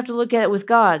how we have to look at it with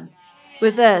God,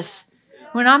 with us.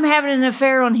 When I'm having an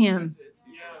affair on him,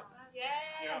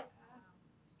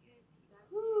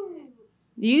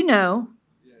 you know,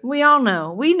 we all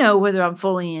know. We know whether I'm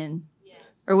fully in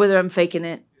or whether I'm faking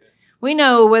it. We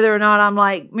know whether or not I'm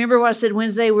like, remember what I said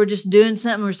Wednesday? We're just doing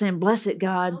something. We're saying, bless it,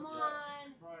 God.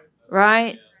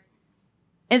 Right?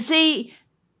 And see,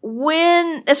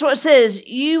 that's what it says,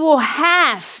 you will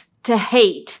have to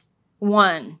hate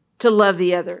one to love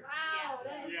the other.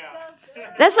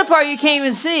 That's the part you can't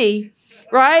even see,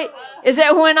 right? Is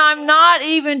that when I'm not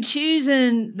even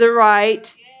choosing the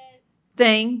right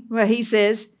thing, what he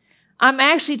says, I'm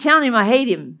actually telling him I hate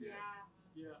him.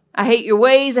 I hate your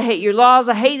ways. I hate your laws.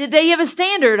 I hate that you have a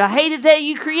standard. I hate it that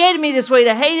you created me this way.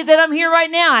 I hate it that I'm here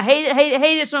right now. I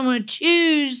hate it. So I'm going to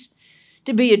choose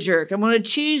to be a jerk. I'm going to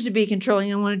choose to be controlling.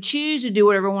 I'm going to choose to do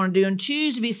whatever I want to do and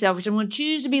choose to be selfish. I'm going to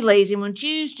choose to be lazy. I'm going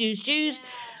to choose.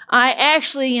 I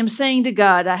actually am saying to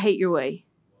God, I hate your way.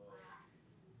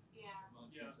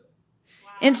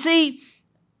 And see,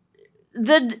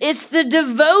 it's the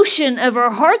devotion of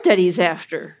our heart that he's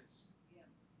after.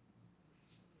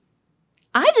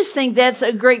 I just think that's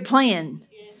a great plan.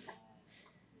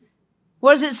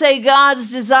 What does it say? God's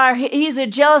desire. He's a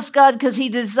jealous God because he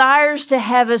desires to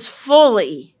have us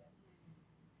fully.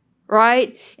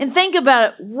 Right? And think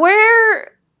about it.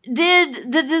 Where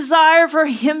did the desire for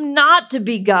him not to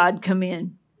be God come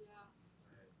in?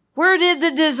 Where did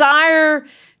the desire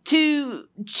to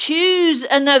choose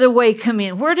another way come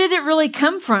in? Where did it really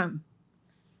come from?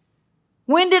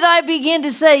 When did I begin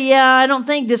to say, yeah, I don't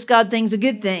think this God thing's a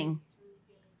good thing?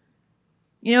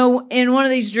 You know, in one of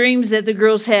these dreams that the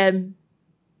girls had,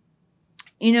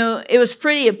 you know, it was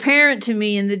pretty apparent to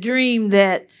me in the dream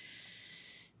that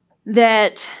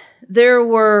there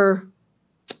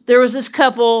was this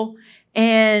couple,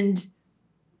 and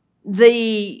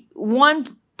the one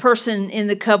person in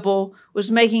the couple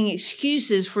was making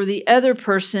excuses for the other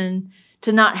person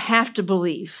to not have to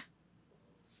believe.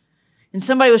 And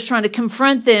somebody was trying to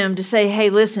confront them to say,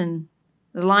 hey, listen,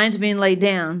 the line's being laid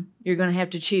down. You're going to have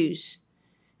to choose.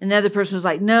 And the other person was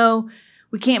like, no,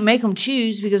 we can't make them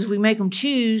choose, because if we make them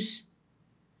choose.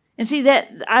 And see, that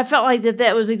I felt like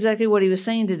that was exactly what he was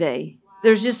saying today.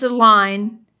 There's just a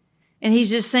line, and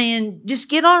he's just saying, just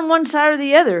get on one side or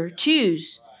the other,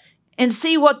 choose, and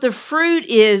see what the fruit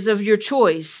is of your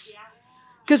choice.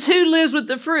 Because who lives with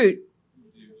the fruit?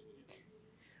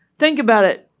 Think about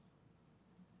it.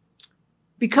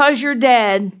 Because your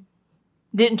dad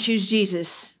didn't choose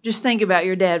Jesus, just think about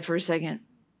your dad for a second.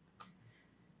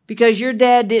 Because your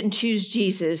dad didn't choose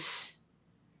Jesus,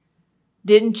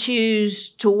 didn't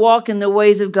choose to walk in the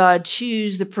ways of God,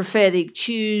 choose the prophetic,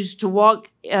 choose to walk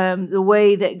the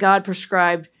way that God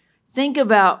prescribed. Think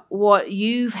about what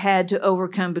you've had to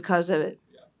overcome because of it.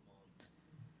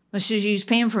 Let's just use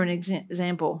Pam for an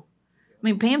example. I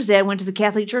mean, Pam's dad went to the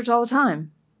Catholic Church all the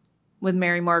time with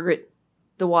Mary Margaret,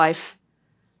 the wife.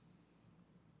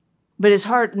 But his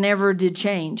heart never did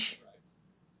change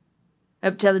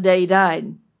up till the day he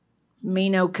died. Me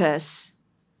no cuss.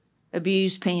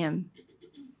 Abused Pam.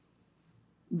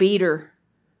 Beat her.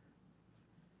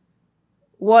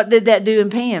 What did that do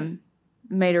in Pam?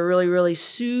 It made her really, really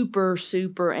super,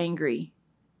 super angry.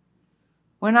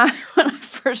 When I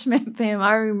first met Pam,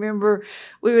 I remember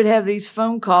we would have these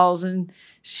phone calls, and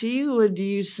she would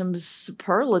use some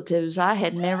superlatives I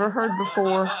had never heard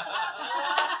before.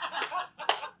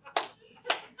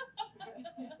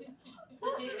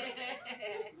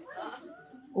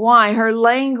 Why? Her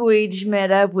language met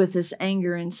up with this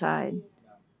anger inside.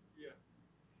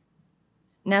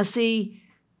 Now, see,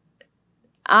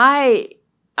 I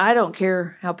don't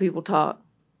care how people talk.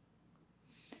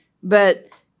 But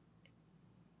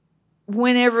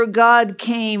whenever God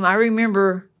came, I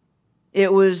remember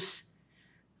it was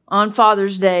on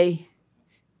Father's Day.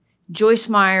 Joyce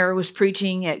Meyer was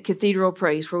preaching at Cathedral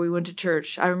Praise, where we went to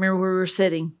church. I remember where we were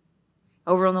sitting,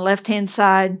 over on the left-hand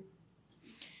side.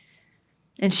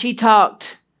 And she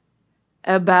talked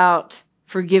about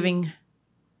forgiving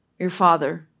your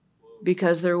father,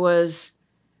 because there was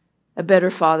a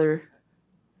better father.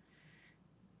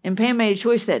 And Pam made a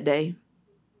choice that day.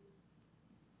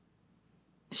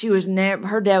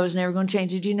 her dad was never going to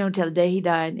change. Did you know till the day he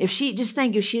died? If she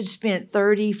had spent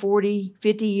 30, 40,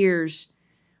 50 years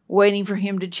waiting for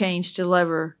him to change to love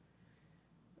her,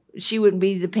 she wouldn't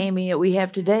be the Pammy that we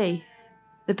have today.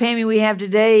 The Pammy we have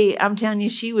today, I'm telling you,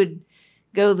 she would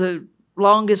go the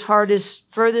longest,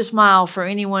 hardest, furthest mile for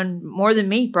anyone more than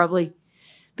me, probably.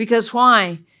 Because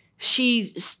why?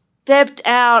 She stepped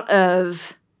out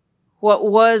of what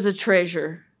was a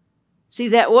treasure. See,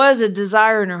 that was a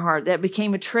desire in her heart. That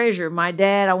became a treasure. My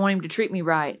dad, I want him to treat me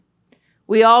right.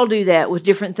 We all do that with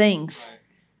different things.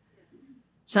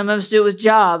 Some of us do it with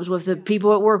jobs, with the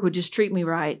people at work would just treat me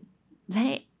right.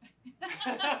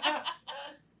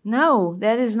 No,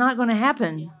 that is not going to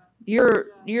happen.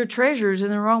 Your treasure's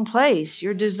in the wrong place.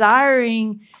 You're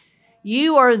desiring,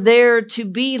 you are there to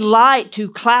be light to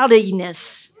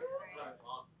cloudiness.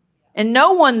 And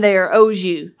no one there owes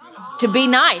you to be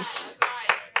nice.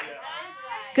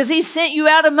 Because he sent you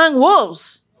out among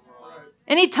wolves.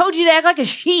 And he told you to act like a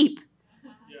sheep.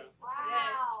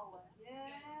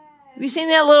 Have you seen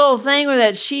that little thing where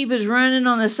that sheep is running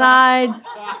on the side?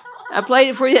 I played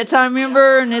it for you that time,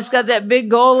 remember? And it's got that big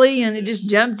goalie and it just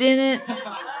jumped in it.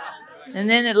 And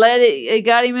then it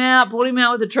got him out, pulled him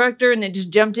out with the tractor, and it just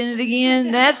jumped in it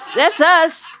again. That's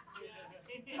us.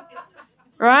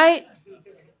 Right?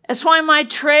 That's why my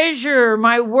treasure,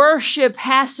 my worship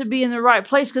has to be in the right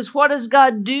place. Because what does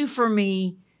God do for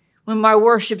me when my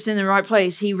worship's in the right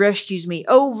place? He rescues me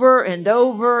over and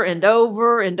over and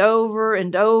over and over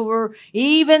and over,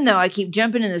 even though I keep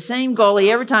jumping in the same gully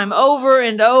every time, over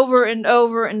and over and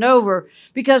over and over.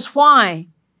 Because why?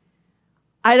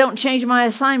 I don't change my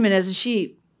assignment as a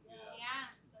sheep.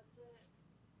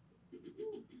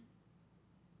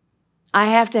 I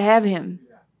have to have him.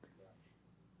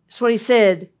 That's what he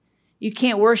said. You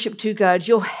can't worship two gods.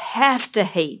 You'll have to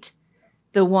hate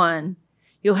the one.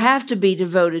 You'll have to be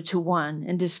devoted to one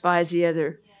and despise the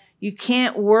other. You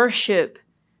can't worship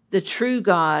the true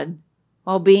God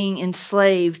while being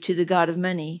enslaved to the God of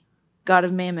money, God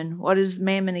of mammon. What is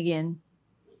mammon again?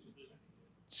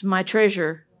 It's my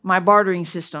treasure, my bartering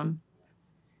system.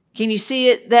 Can you see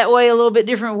it that way a little bit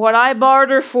different? What I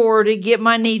barter for to get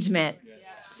my needs met.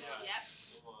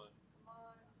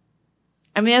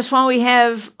 I mean, that's why we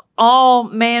have all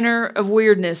manner of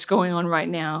weirdness going on right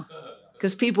now.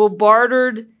 Because people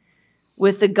bartered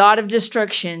with the God of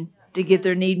destruction to get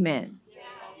their need met.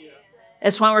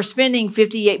 That's why we're spending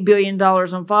 $58 billion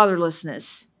on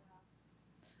fatherlessness.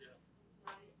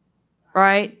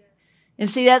 Right? And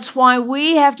see, that's why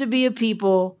we have to be a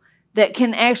people that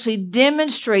can actually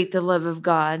demonstrate the love of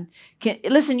God.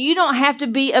 Listen, you don't have to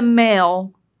be a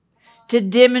male to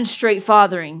demonstrate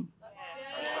fathering.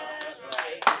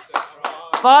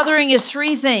 Fathering is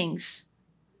three things.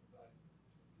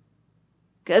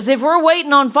 Because if we're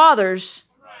waiting on fathers,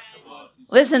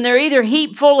 listen, they're either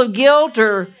heap full of guilt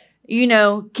or,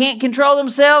 can't control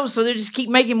themselves, so they just keep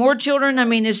making more children. I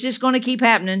mean, it's just going to keep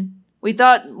happening. We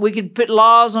thought we could put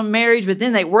laws on marriage, but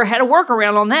then they had a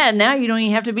workaround on that. Now you don't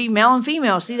even have to be male and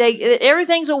female. See,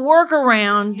 everything's a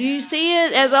workaround. Do you see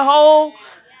it as a whole?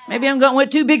 Maybe I'm going with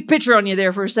too big picture on you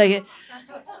there for a second.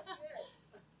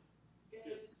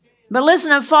 But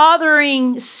listen, a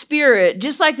fathering spirit,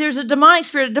 just like there's a demonic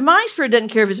spirit doesn't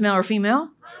care if it's male or female.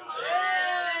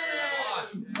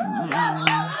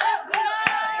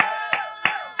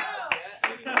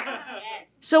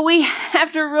 So we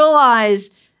have to realize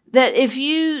that if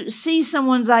you see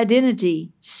someone's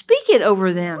identity, speak it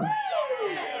over them.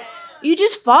 You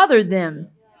just fathered them.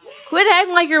 Quit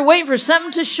acting like you're waiting for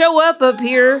something to show up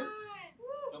here.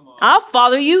 I'll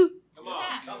father you.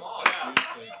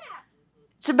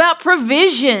 It's about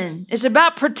provision. It's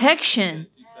about protection.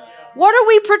 What are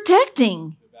we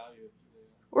protecting?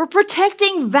 We're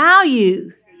protecting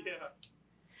value.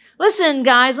 Listen,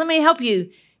 guys, let me help you.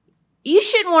 You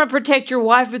shouldn't want to protect your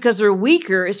wife because they're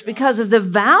weaker. It's because of the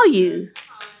value.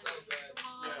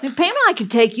 I mean, Pam and I can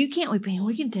take you, can't we, Pam?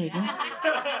 We can take her.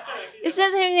 It doesn't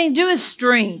have anything to do with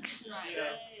strength.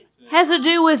 Has to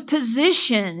do with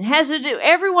position.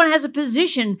 Everyone has a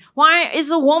position. Why is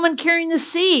the woman carrying the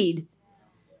seed?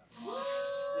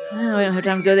 Oh, we don't have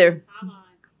time to go there.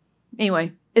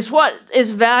 Anyway, it's what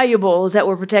is valuable is that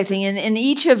we're protecting. And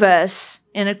each of us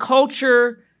in a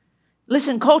culture,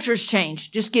 listen, cultures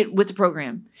change. Just get with the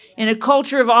program. In a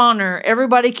culture of honor,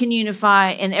 everybody can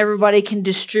unify and everybody can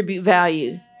distribute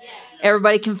value.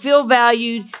 Everybody can feel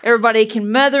valued. Everybody can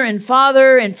mother and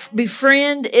father and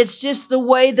befriend. It's just the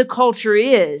way the culture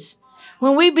is.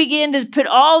 When we begin to put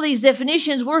all these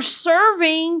definitions, we're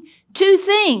serving two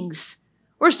things.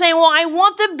 We're saying, well, I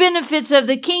want the benefits of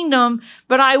the kingdom,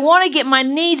 but I want to get my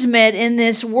needs met in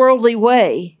this worldly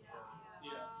way.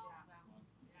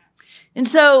 And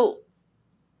so,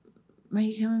 are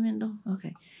you coming, Mendel?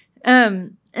 Okay.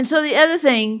 And so the other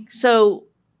thing, so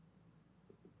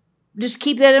just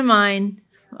keep that in mind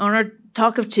on our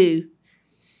talk of two,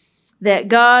 that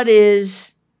God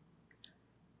is,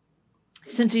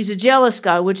 since he's a jealous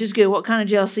God, which is good, what kind of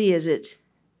jealousy is it?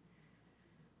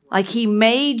 Like he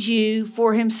made you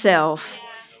for himself,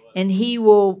 and he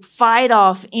will fight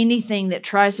off anything that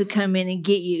tries to come in and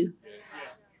get you.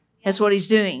 That's what he's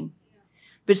doing.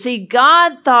 But see,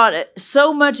 God thought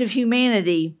so much of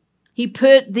humanity, he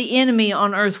put the enemy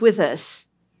on earth with us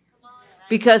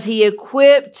because he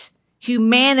equipped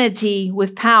humanity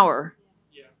with power.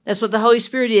 That's what the Holy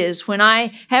Spirit is. When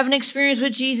I have an experience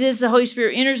with Jesus, the Holy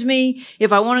Spirit enters me.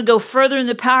 If I want to go further in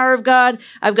the power of God,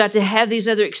 I've got to have these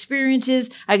other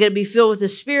experiences. I got to be filled with the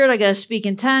Spirit. I got to speak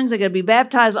in tongues. I got to be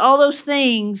baptized. All those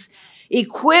things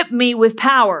equip me with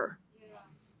power.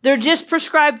 They're just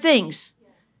prescribed things.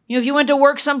 You know, if you went to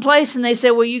work someplace and they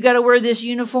said, well, you got to wear this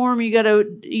uniform, you got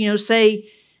to, say,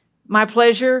 my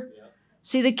pleasure.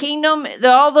 See, the kingdom,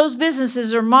 all those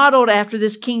businesses are modeled after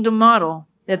this kingdom model,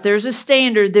 that there's a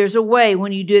standard, there's a way.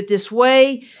 When you do it this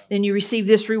way, then you receive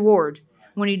this reward.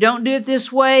 When you don't do it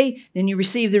this way, then you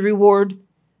receive the reward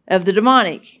of the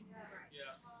demonic.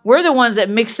 We're the ones that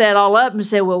mix that all up and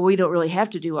say, well, we don't really have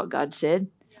to do what God said.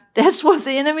 That's what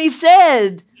the enemy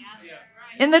said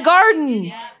in the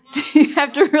garden. You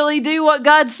have to really do what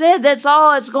God said. That's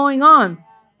all that's going on.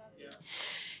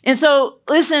 And so,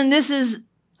 listen,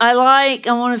 I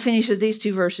want to finish with these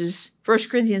two verses. 1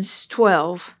 Corinthians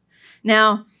 12.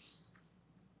 Now,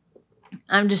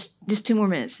 I'm just 2 more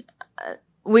minutes.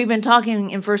 We've been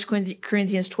talking in 1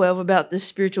 Corinthians 12 about the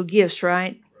spiritual gifts,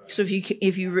 right? So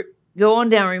if you go on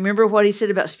down, remember what he said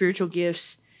about spiritual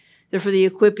gifts. They're for the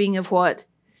equipping of what?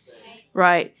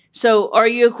 Right. So, are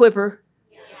you a equipper?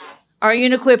 Are you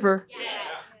an equipper?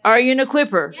 Yes. Are you an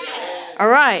equipper? Yes. All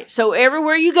right. So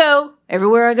everywhere you go,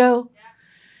 everywhere I go,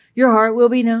 your heart will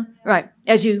be known. Right.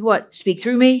 As you what? Speak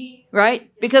through me.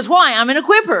 Right. Because why? I'm an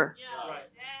equipper.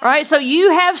 All right. So you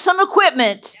have some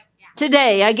equipment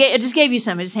today. I just gave you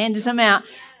some. I just handed some out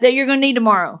that you're going to need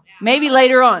tomorrow. Maybe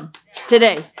later on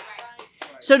today.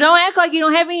 So don't act like you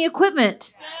don't have any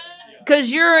equipment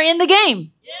because you're in the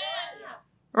game.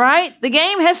 Right. The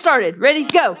game has started. Ready?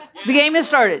 Go. The game has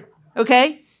started.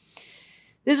 Okay?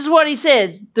 This is what he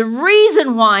said. The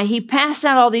reason why he passed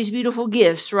out all these beautiful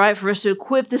gifts, right, for us to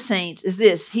equip the saints is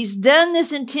this. He's done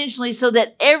this intentionally so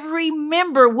that every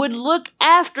member would look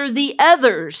after the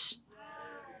others.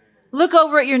 Look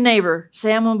over at your neighbor.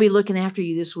 Say, I'm going to be looking after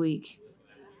you this week.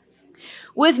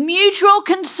 With mutual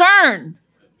concern.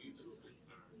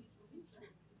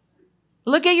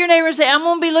 Look at your neighbor and say, I'm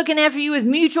going to be looking after you with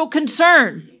mutual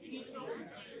concern.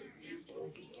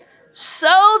 So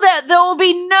that there will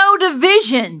be no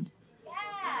division.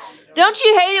 Don't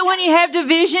you hate it when you have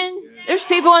division? There's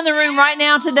people in the room right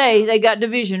now today. They got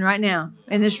division right now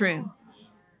in this room.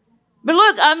 But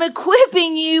look, I'm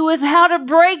equipping you with how to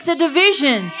break the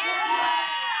division.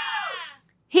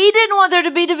 He didn't want there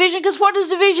to be division because what does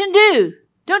division do?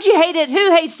 Don't you hate it?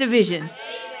 Who hates division?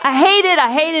 I hate it.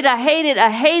 I hate it. I hate it. I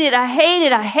hate it. I hate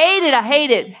it. I hate it. I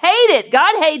hate it. Hate it.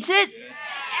 God hates it.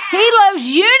 He loves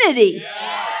unity.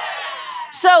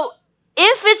 So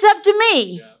if it's up to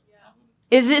me,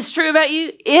 is this true about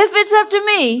you? If it's up to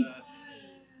me,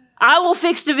 I will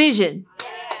fix division.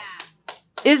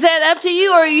 Is that up to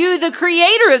you, or are you the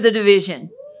creator of the division?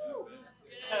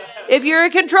 If you're a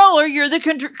controller, you're the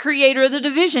creator of the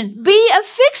division. Be a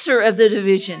fixer of the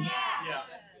division.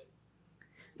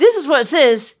 This is what it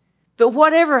says, but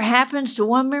whatever happens to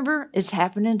one member, it's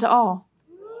happening to all.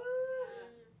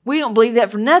 We don't believe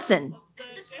that for nothing.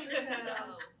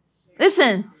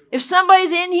 Listen, if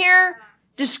somebody's in here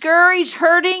discouraged,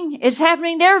 hurting, it's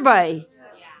happening to everybody.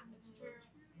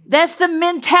 That's the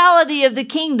mentality of the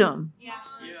kingdom.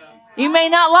 You may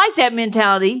not like that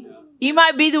mentality. You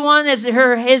might be the one that's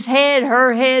her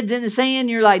head's in the sand.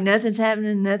 You're like, nothing's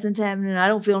happening. I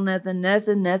don't feel nothing.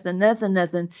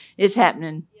 It's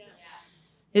happening.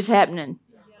 It's happening.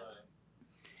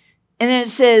 And then it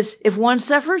says, if one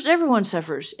suffers, everyone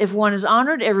suffers. If one is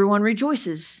honored, everyone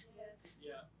rejoices.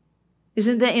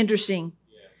 Isn't that interesting?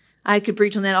 I could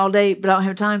preach on that all day, but I don't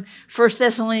have time. 1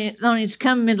 Thessalonians,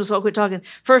 come, Mendel, so I'll quit talking.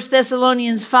 1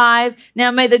 Thessalonians 5, now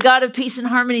may the God of peace and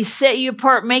harmony set you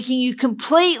apart, making you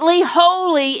completely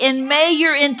holy, and may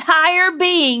your entire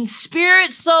being,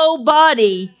 spirit, soul,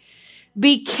 body,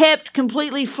 be kept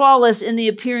completely flawless in the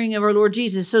appearing of our Lord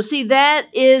Jesus. So see, that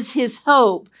is his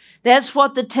hope. That's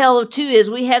what the tale of two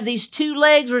is. We have these two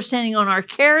legs. We're standing on our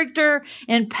character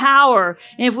and power.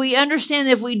 And if we understand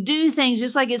that if we do things,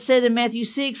 just like it said in Matthew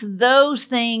 6, those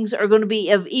things are going to be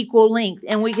of equal length.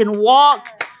 And we can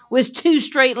walk with two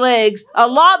straight legs a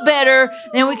lot better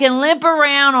than we can limp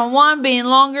around on one being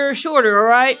longer or shorter. All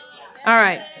right? All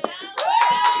right.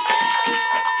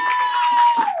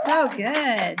 So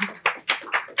good.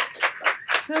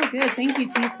 So good. Thank you,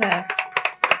 Tisa.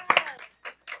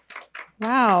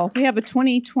 Wow. We have a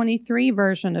 2023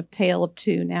 version of Tale of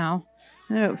Two now.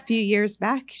 I know a few years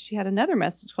back, she had another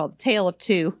message called Tale of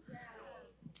Two.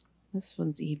 This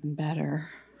one's even better.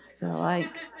 I feel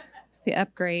like it's the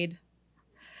upgrade.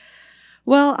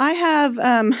 Well, I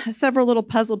have several little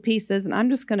puzzle pieces, and I'm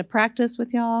just going to practice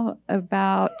with y'all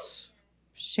about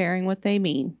sharing what they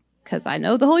mean, because I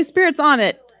know the Holy Spirit's on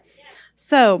it.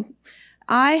 So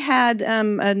I had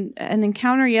an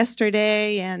encounter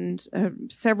yesterday and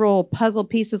several puzzle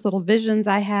pieces, little visions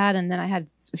I had, and then I had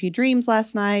a few dreams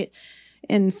last night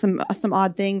and some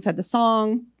odd things. Had the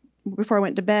song before I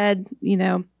went to bed,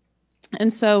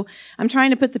 And so I'm trying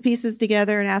to put the pieces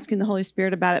together and asking the Holy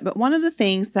Spirit about it. But one of the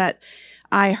things that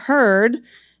I heard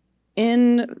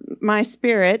in my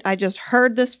spirit, I just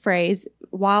heard this phrase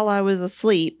while I was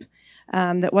asleep.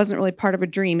 That wasn't really part of a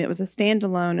dream. It was a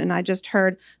standalone, and I just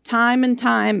heard time and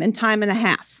time and time and a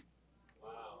half.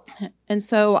 Wow. And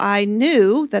so I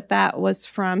knew that was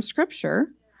from Scripture,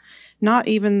 not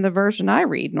even the version I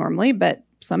read normally, but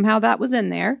somehow that was in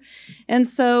there. And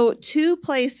so two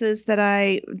places that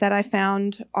I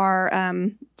found are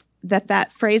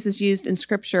that phrase is used in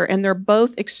Scripture, and they're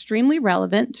both extremely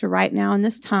relevant to right now in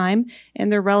this time,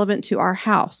 and they're relevant to our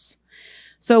house.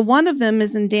 So one of them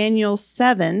is in Daniel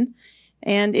 7.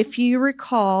 And if you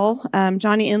recall,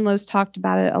 Johnny Enlow's talked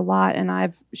about it a lot, and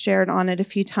I've shared on it a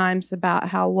few times about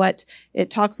how what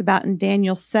it talks about in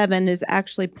Daniel 7 is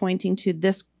actually pointing to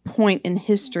this point in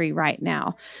history right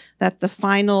now, that the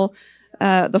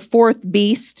fourth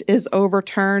beast is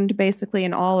overturned, basically,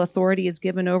 and all authority is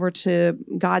given over to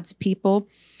God's people.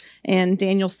 And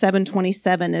Daniel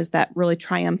 7:27 is that really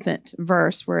triumphant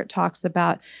verse where it talks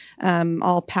about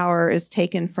all power is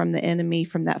taken from the enemy,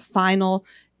 from that final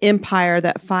empire,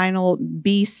 that final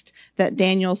beast that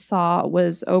Daniel saw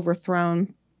was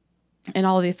overthrown, and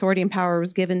all the authority and power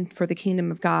was given for the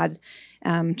kingdom of God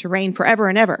to reign forever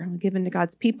and ever, given to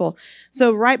God's people.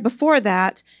 So right before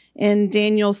that, in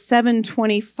Daniel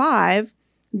 7:25,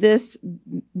 this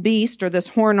beast, or this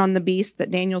horn on the beast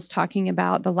that Daniel's talking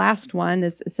about, the last one,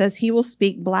 it says, he will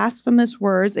speak blasphemous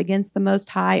words against the Most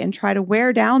High and try to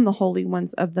wear down the holy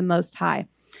ones of the Most High.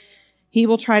 He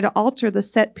will try to alter the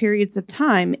set periods of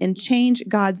time and change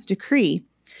God's decree.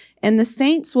 And the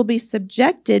saints will be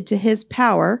subjected to his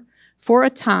power for a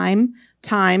time,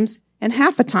 times, and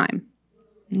half a time.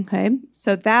 Okay,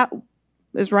 so that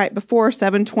is right before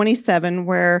 7:27,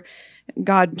 where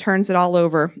God turns it all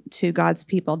over to God's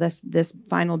people. This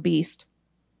final beast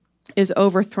is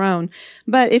overthrown.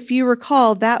 But if you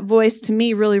recall, that voice to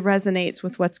me really resonates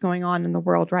with what's going on in the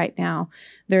world right now.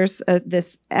 There's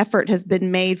this effort has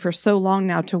been made for so long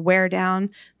now to wear down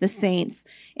the saints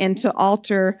and to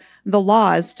alter the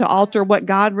laws, to alter what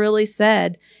God really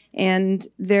said. And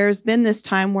there's been this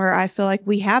time where I feel like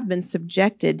we have been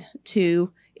subjected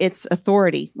to its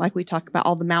authority. Like we talk about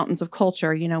all the mountains of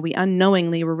culture, we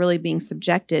unknowingly were really being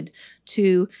subjected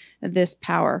to this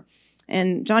power.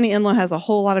 And Johnny Enlow has a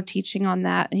whole lot of teaching on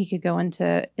that, and he could go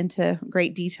into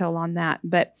great detail on that.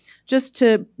 But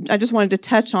I just wanted to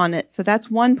touch on it. So that's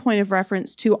one point of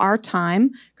reference to our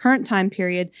time, current time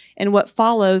period, and what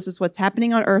follows is what's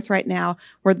happening on earth right now,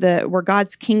 where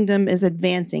God's kingdom is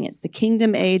advancing. It's the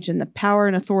kingdom age, and the power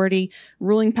and authority,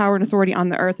 ruling power and authority on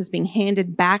the earth is being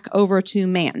handed back over to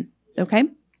man. Okay?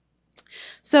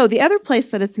 So the other place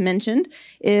that it's mentioned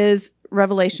is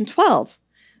Revelation 12,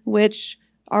 which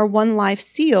our One Life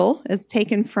seal is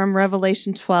taken from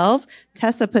Revelation 12.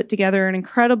 Tessa put together an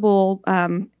incredible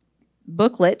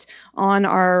booklet on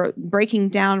our breaking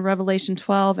down Revelation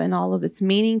 12 and all of its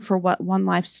meaning for what One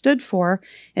Life stood for.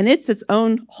 And it's its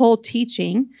own whole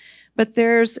teaching. But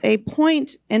there's a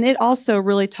point, and it also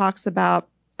really talks about,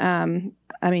 you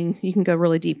can go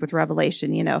really deep with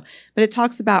Revelation, but it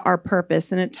talks about our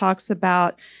purpose, and it talks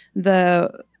about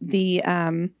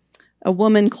a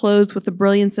woman clothed with the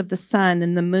brilliance of the sun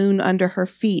and the moon under her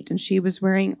feet, and she was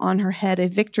wearing on her head a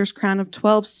victor's crown of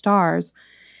 12 stars.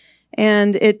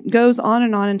 And it goes on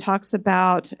and talks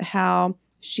about how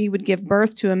she would give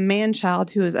birth to a man-child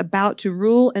who is about to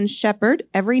rule and shepherd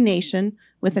every nation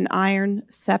with an iron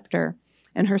scepter.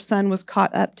 and her son was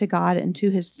caught up to God and to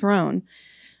his throne.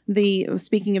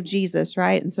 Speaking of Jesus,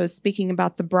 right? And so it's speaking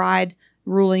about the bride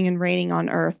ruling and reigning on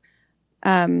earth,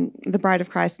 the bride of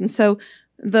Christ. And so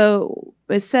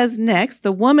it says next,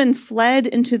 the woman fled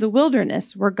into the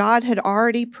wilderness where God had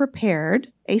already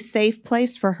prepared a safe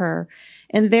place for her.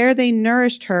 And there they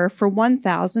nourished her for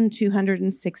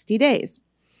 1,260 days.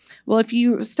 Well, if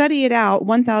you study it out,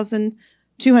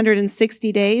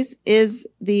 1,260 days is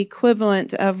the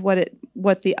equivalent of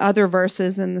what the other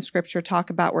verses in the scripture talk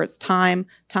about, where it's time,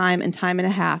 and time and a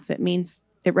half. It means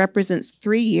it represents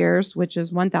 3 years, which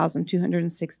is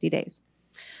 1,260 days.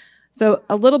 So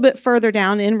a little bit further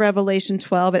down in Revelation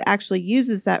 12, it actually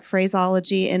uses that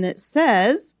phraseology, and it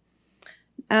says,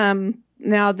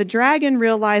 now the dragon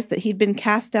realized that he'd been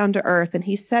cast down to earth, and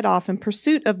he set off in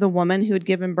pursuit of the woman who had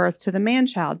given birth to the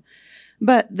man-child.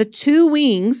 But the 2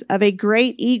 wings of a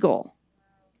great eagle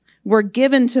were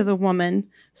given to the woman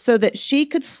so that she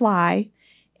could fly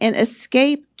and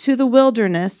escape to the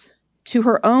wilderness, to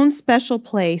her own special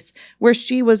place where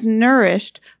she was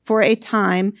nourished for a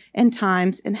time and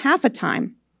times and half a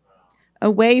time,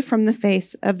 away from the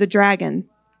face of the dragon.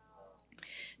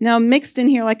 Now, mixed in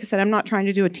here, like I said, I'm not trying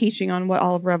to do a teaching on what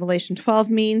all of Revelation 12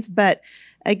 means, but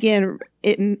again,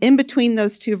 in between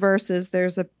those 2 verses,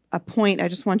 there's a point. I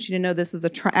just want you to know this is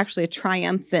actually a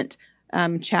triumphant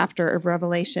chapter of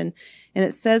Revelation. And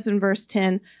it says in verse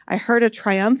 10, I heard a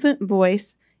triumphant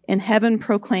voice in heaven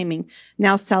proclaiming,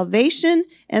 now salvation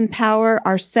and power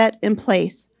are set in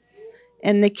place,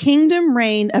 and the kingdom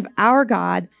reign of our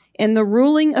God and the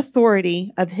ruling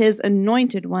authority of his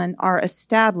anointed one are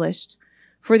established.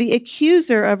 For the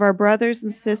accuser of our brothers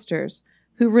and sisters,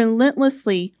 who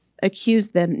relentlessly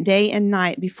accused them day and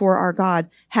night before our God,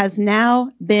 has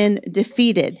now been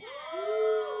defeated,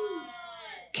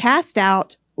 cast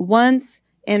out once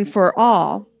and for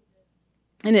all.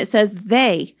 And it says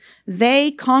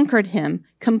they conquered him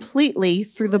completely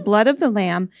through the blood of the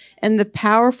Lamb and the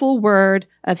powerful word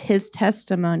of his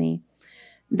testimony.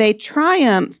 They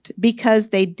triumphed because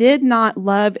they did not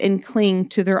love and cling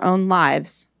to their own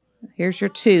lives. Here's your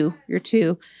two.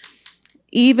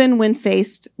 Even when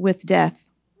faced with death,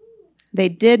 they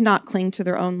did not cling to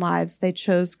their own lives. They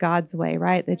chose God's way,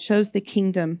 right? They chose the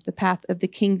kingdom, the path of the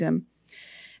kingdom.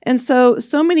 And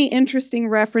so many interesting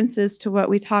references to what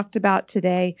we talked about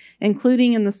today,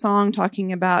 including in the song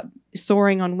talking about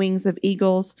soaring on wings of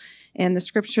eagles and the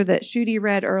scripture that Shudi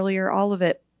read earlier, all of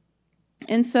it.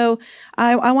 And so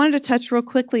I wanted to touch real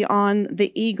quickly on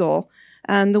the eagle.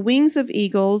 The wings of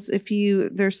eagles,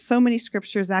 there's so many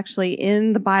scriptures actually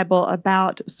in the Bible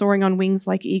about soaring on wings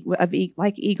like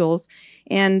eagles.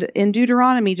 And in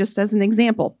Deuteronomy, just as an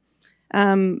example,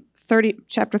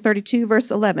 chapter 32,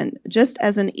 verse 11, just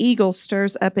as an eagle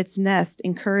stirs up its nest,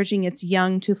 encouraging its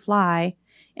young to fly,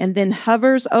 and then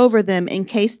hovers over them in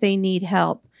case they need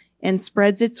help, and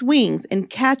spreads its wings and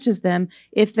catches them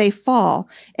if they fall,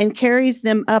 and carries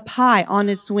them up high on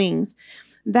its wings.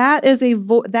 That is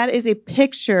a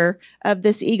picture of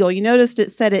this eagle. You noticed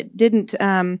it said it didn't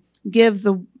give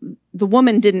the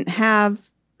woman didn't have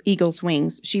eagle's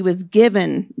wings. She was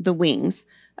given the wings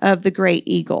of the great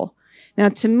eagle. Now,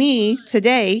 to me,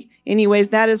 today, anyways,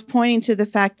 that is pointing to the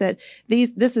fact that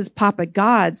this is Papa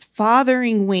God's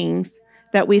fathering wings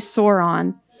that we soar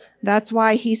on. That's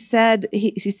why he said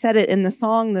it in the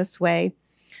song this way,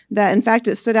 that in fact,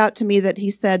 it stood out to me that he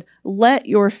said, let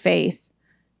your faith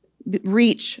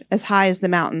reach as high as the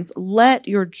mountains. Let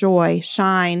your joy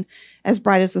shine as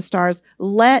bright as the stars.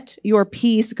 Let your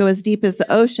peace go as deep as the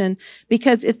ocean,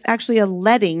 because it's actually a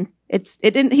letting. He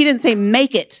didn't say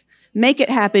make it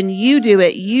happen. You do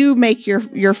it. You make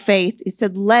your faith. He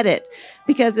said, let it,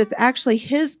 because it's actually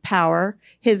his power,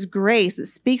 his grace. It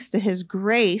speaks to his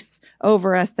grace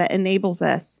over us that enables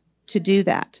us to do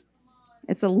that.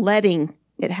 It's a letting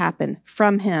it happen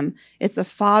from him. It's a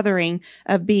fathering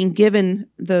of being given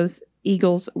those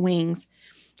eagle's wings.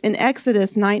 In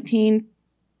Exodus 19,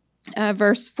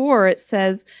 verse 4, it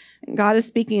says, God is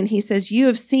speaking and he says, you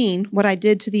have seen what I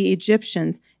did to the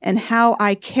Egyptians and how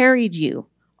I carried you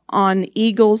on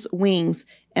eagle's wings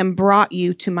and brought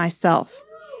you to myself.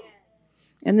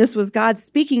 And this was God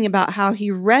speaking about how he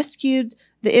rescued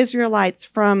the Israelites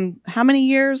from how many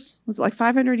years? Was it like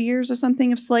 500 years or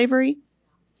something of slavery?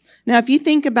 Now, if you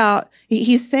think about,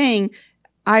 he's saying,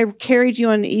 I carried you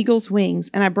on eagle's wings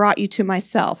and I brought you to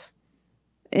myself.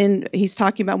 And he's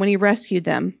talking about when he rescued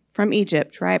them from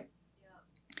Egypt, right?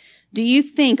 Do you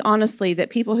think, honestly, that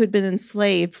people who'd been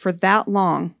enslaved for that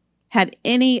long had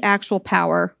any actual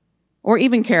power or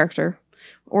even character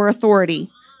or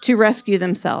authority to rescue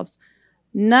themselves?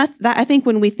 I think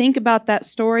when we think about that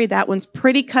story, that one's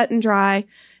pretty cut and dry.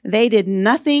 They did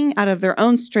nothing out of their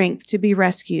own strength to be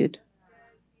rescued.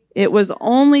 It was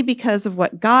only because of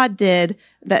what God did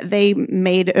that he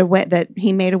made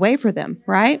a way for them,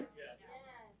 right?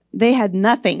 They had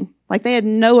nothing. Like they had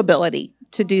no ability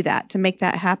to do that, to make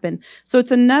that happen. So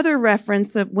it's another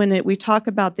reference of when we talk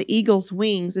about the eagle's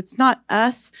wings. It's not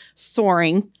us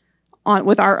soaring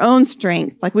with our own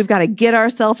strength. Like we've got to get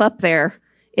ourselves up there.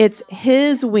 It's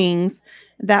his wings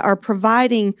that are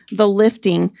providing the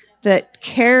lifting that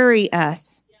carry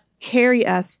us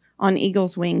on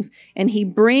eagle's wings. And he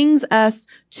brings us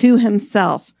to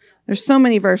himself. There's so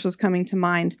many verses coming to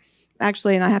mind.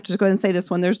 Actually, and I have to go ahead and say this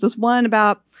one. There's this one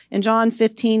about, in John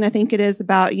 15, I think it is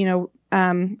about,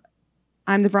 I'm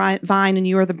the vine and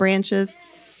you are the branches.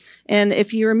 And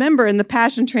if you remember in the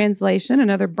Passion Translation,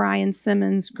 another Brian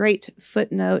Simmons great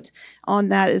footnote on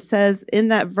that, it says in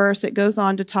that verse, it goes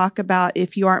on to talk about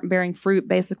if you aren't bearing fruit,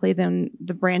 basically, then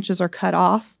the branches are cut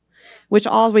off, which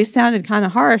always sounded kind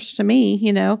of harsh to me,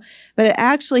 But it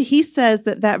actually, he says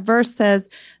that verse says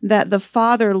that the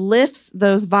Father lifts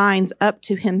those vines up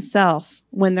to himself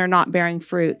when they're not bearing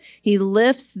fruit. He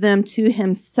lifts them to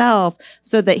himself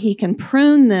so that he can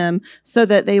prune them so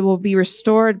that they will be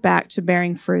restored back to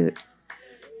bearing fruit.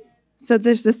 So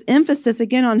there's this emphasis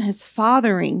again on his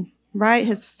fathering, right?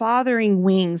 His fathering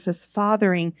wings, his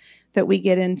fathering that we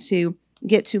get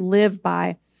to live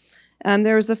by.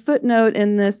 There was a footnote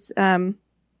in this.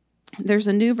 There's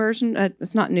a new version.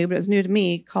 It's not new, but it's new to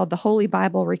me, called the Holy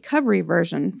Bible Recovery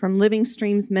Version from Living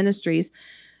Streams Ministries.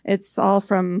 It's all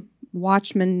from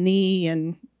Watchman Nee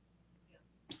and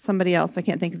somebody else. I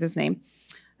can't think of his name.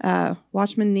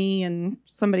 Watchman Nee and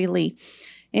somebody Lee.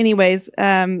 Anyways,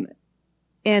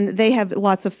 and they have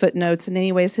lots of footnotes. And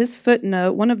anyways, his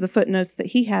footnote, one of the footnotes that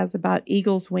he has about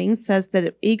eagle's wings says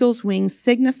that eagle's wings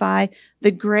signify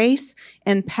the grace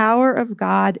and power of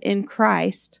God in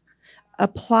Christ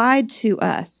applied to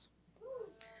us.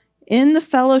 In the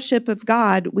fellowship of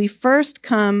God, we first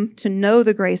come to know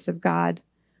the grace of God,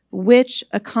 which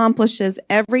accomplishes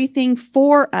everything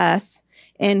for us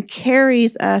and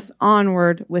carries us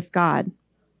onward with God.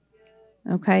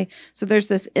 Okay, so there's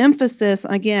this emphasis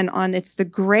again on it's the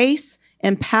grace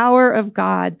and power of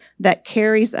God that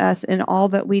carries us in all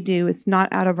that we do. It's not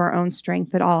out of our own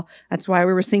strength at all. That's why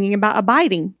we were singing about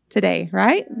abiding today,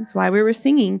 right? That's why we were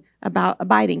singing about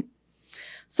abiding.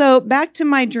 So back to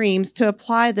my dreams, to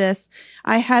apply this,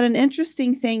 I had an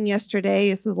interesting thing yesterday.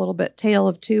 It's a little bit tale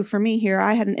of two for me here.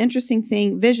 I had an interesting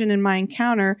vision in my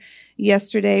encounter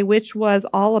yesterday, which was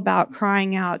all about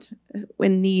crying out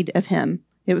in need of him.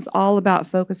 It was all about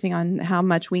focusing on how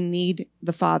much we need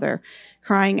the Father,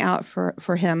 crying out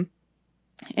for him.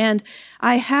 And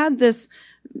I had this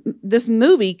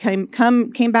movie came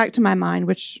back to my mind,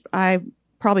 which I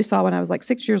probably saw when I was like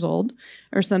 6 years old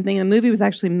or something. The movie was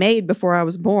actually made before I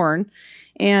was born.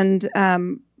 And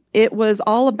it was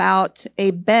all about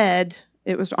a bed.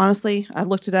 It was, honestly, I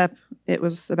looked it up. It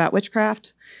was about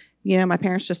witchcraft. My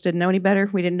parents just didn't know any better.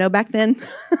 We didn't know back then.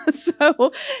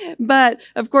 But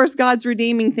of course, God's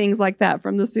redeeming things like that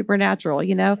from the supernatural,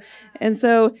 And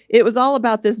so it was all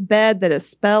about this bed that a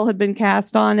spell had been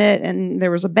cast on it. And there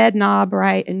was a bed knob,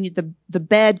 right? And the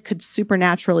bed could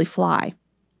supernaturally fly.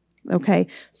 Okay,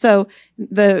 so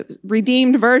the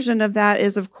redeemed version of that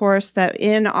is, of course, that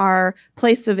in our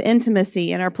place of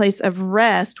intimacy, in our place of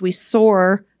rest, we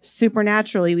soar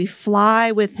supernaturally. We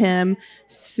fly with him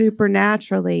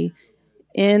supernaturally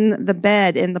in the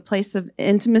bed, in the place of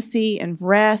intimacy and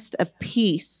rest, of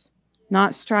peace,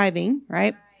 not striving,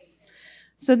 right?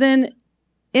 So then,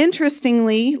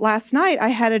 interestingly, last night I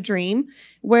had a dream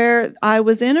where I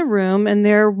was in a room and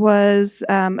there was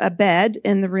a bed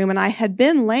in the room, and I had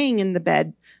been laying in the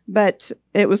bed, but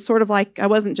it was sort of like I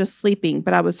wasn't just sleeping,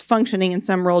 but I was functioning in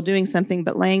some role, doing something,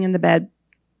 but laying in the bed.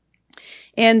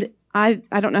 And I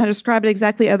don't know how to describe it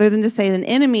exactly other than to say an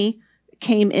enemy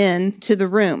came in to the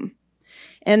room.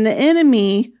 And the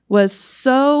enemy was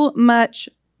so much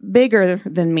bigger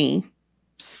than me,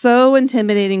 so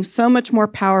intimidating, so much more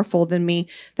powerful than me,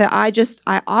 that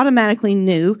I automatically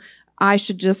knew I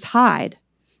should just hide.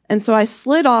 And so I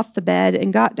slid off the bed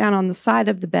and got down on the side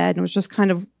of the bed and was just kind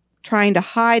of trying to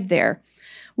hide there.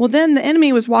 Well, then the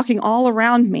enemy was walking all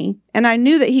around me, and I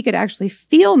knew that he could actually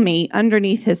feel me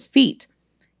underneath his feet.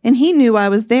 And he knew I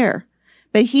was there.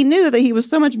 But he knew that he was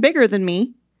so much bigger than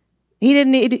me, he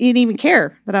didn't even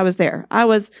care that I was there. I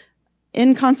was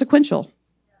inconsequential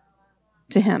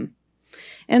to him.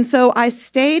 And so I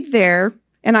stayed there,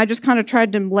 and I just kind of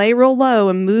tried to lay real low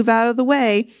and move out of the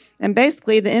way. And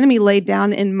basically, the enemy laid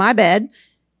down in my bed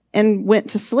and went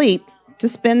to sleep to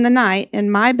spend the night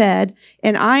in my bed,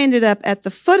 and I ended up at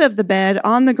the foot of the bed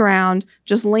on the ground,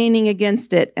 just leaning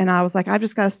against it. And I was like, I've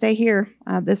just got to stay here.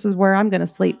 This is where I'm going to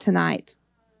sleep tonight.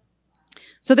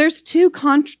 So there's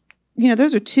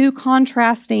those are two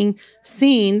contrasting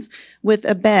scenes with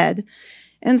a bed.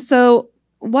 And so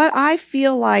what I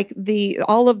feel like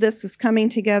all of this is coming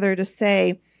together to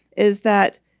say is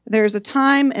that there's a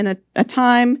time and a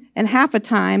time and half a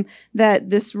time that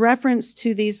this reference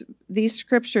to these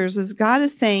scriptures is God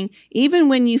is saying, even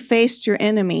when you faced your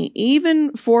enemy,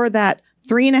 even for that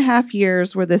 3.5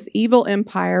 years where this evil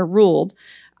empire ruled,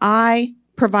 I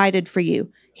provided for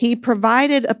you. He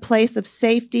provided a place of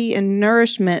safety and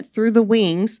nourishment through the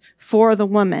wings for the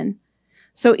woman.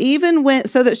 So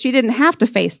so that she didn't have to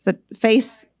face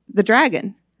the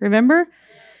dragon, remember?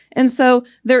 And so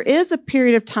there is a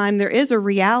period of time, there is a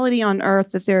reality on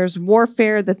earth that there's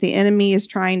warfare, that the enemy is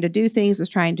trying to do things, is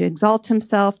trying to exalt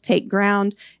himself, take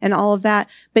ground, and all of that.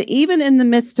 But even in the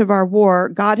midst of our war,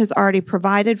 God has already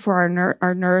provided for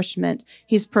our nourishment.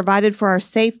 He's provided for our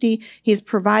safety. He's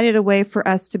provided a way for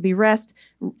us to be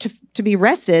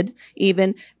rested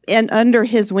even, and under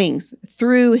his wings,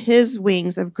 through his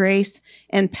wings of grace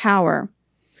and power.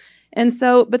 And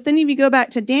so, but then if you go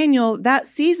back to Daniel, that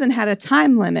season had a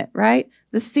time limit, right?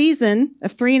 The season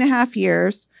of 3.5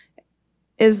 years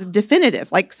is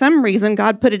definitive. Like some reason,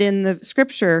 God put it in the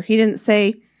scripture. He didn't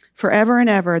say forever and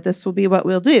ever, this will be what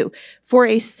we'll do. For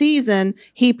a season,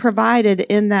 he provided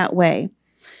in that way.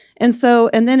 And so,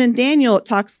 and then in Daniel, it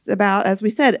talks about, as we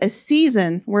said, a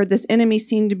season where this enemy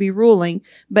seemed to be ruling,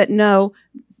 but no,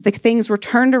 the things were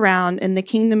turned around and the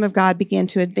kingdom of God began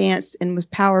to advance and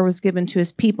power was given to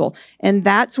his people. And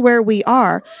that's where we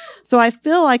are. So I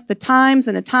feel like the times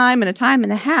and a time and a time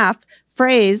and a half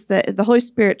phrase that the Holy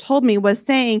Spirit told me was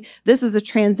saying, this is a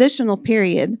transitional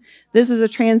period. This is a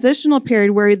transitional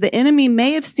period where the enemy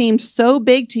may have seemed so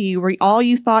big to you, where all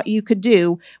you thought you could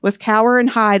do was cower and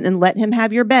hide and let him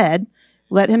have your bed,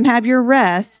 let him have your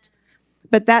rest.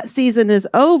 But that season is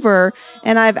over,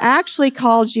 and I've actually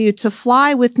called you to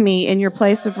fly with me in your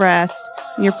place of rest,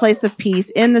 in your place of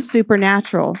peace, in the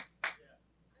supernatural.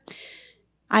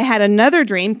 I had another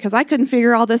dream because I couldn't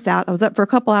figure all this out. I was up for a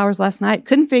couple hours last night,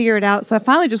 couldn't figure it out. So I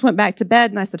finally just went back to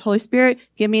bed and I said, Holy Spirit,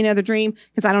 give me another dream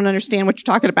because I don't understand what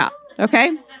you're talking about.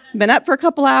 Okay? Been up for a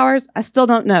couple hours. I still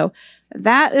don't know.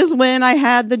 That is when I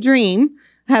had the dream.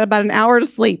 I had about an hour to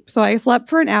sleep. So I slept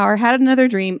for an hour, had another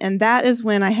dream. And that is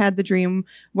when I had the dream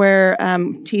where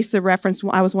Tisa referenced,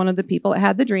 I was one of the people that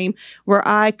had the dream, where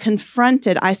I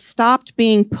stopped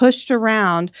being pushed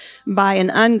around by an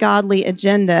ungodly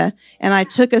agenda. And I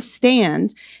took a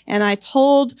stand and I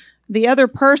told the other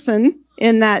person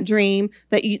in that dream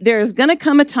that there's going to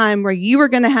come a time where you are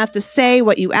going to have to say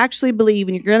what you actually believe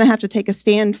and you're going to have to take a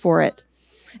stand for it.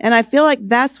 And I feel like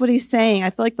that's what he's saying. I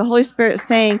feel like the Holy Spirit is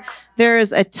saying there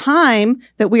is a time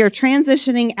that we are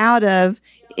transitioning out of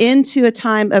into a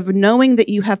time of knowing that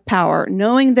you have power,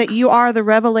 knowing that you are the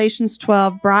Revelations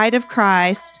 12 bride of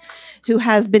Christ who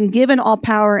has been given all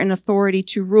power and authority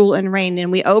to rule and reign.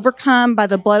 And we overcome by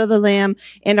the blood of the Lamb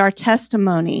and our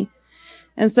testimony.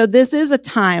 And so this is a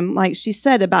time, like she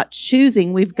said, about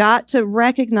choosing. We've got to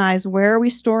recognize, where are we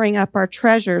storing up our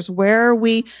treasures?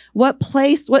 What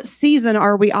season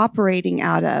are we operating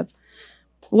out of?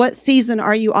 What season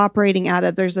are you operating out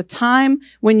of? There's a time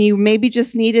when you maybe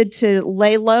just needed to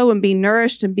lay low and be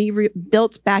nourished and be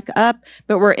built back up.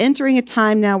 But we're entering a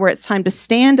time now where it's time to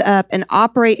stand up and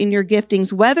operate in your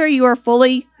giftings, whether you are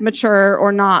fully mature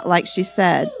or not, like she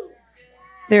said.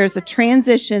 There's a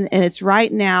transition, and it's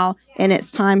right now, and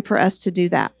it's time for us to do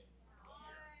that.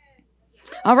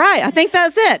 All right, I think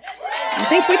that's it. I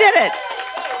think we did it.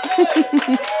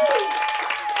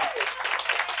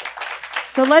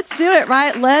 So let's do it,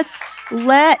 right? Let's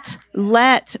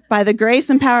by the grace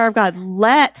and power of God,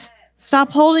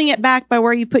 stop holding it back by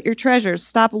where you put your treasures.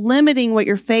 Stop limiting what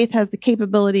your faith has the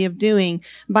capability of doing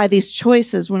by these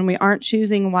choices when we aren't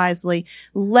choosing wisely.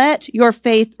 Let your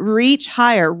faith reach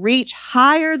higher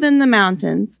than the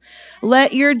mountains.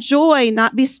 Let your joy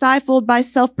not be stifled by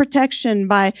self-protection,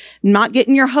 by not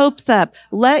getting your hopes up.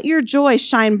 Let your joy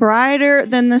shine brighter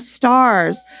than the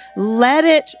stars. Let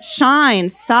it shine.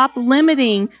 Stop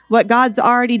limiting what God's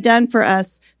already done for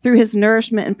us through his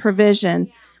nourishment and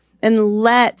provision. And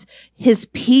let his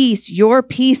peace, your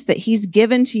peace that he's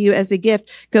given to you as a gift,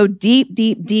 go deep,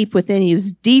 deep, deep within you.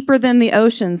 It's deeper than the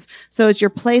oceans. So it's your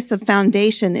place of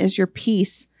foundation, is your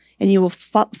peace. And you will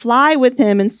fly with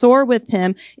him and soar with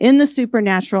him in the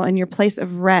supernatural, in your place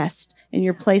of rest, in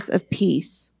your place of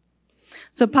peace.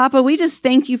 So, Papa, we just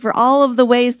thank you for all of the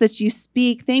ways that you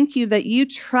speak. Thank you that you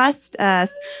trust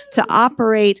us to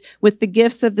operate with the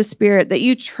gifts of the Spirit, that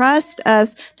you trust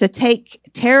us to take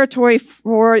territory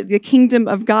for the kingdom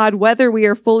of God, whether we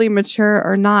are fully mature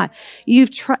or not.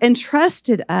 You've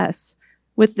entrusted us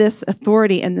with this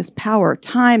authority and this power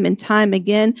time and time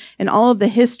again in all of the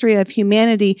history of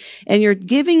humanity. And you're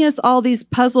giving us all these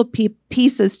puzzle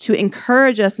pieces to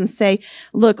encourage us and say,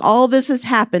 look, all this has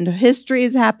happened. History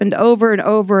has happened over and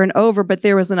over and over, but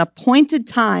there was an appointed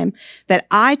time that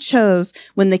I chose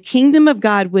when the kingdom of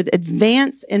God would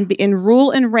advance and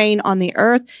rule and reign on the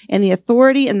earth, and the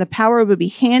authority and the power would be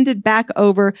handed back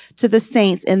over to the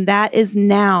saints. And that is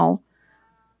now.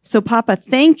 So, Papa,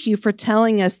 thank you for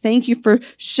telling us. Thank you for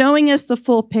showing us the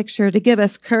full picture to give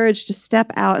us courage to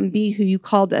step out and be who you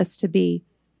called us to be.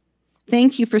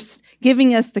 Thank you for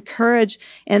giving us the courage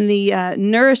and the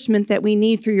nourishment that we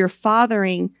need through your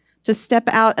fathering to step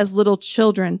out as little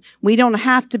children. We don't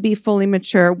have to be fully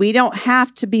mature. We don't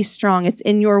have to be strong. It's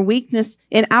in your weakness,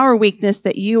 in our weakness,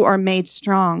 that you are made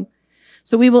strong.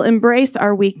 So we will embrace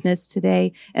our weakness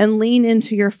today and lean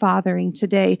into your fathering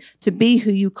today to be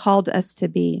who you called us to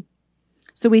be.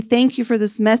 So we thank you for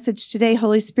this message today.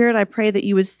 Holy Spirit, I pray that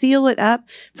you would seal it up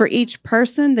for each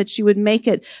person, that you would make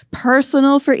it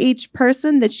personal for each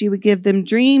person, that you would give them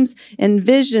dreams and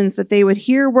visions, that they would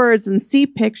hear words and see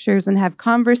pictures and have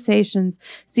conversations,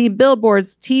 see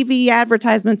billboards, TV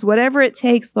advertisements, whatever it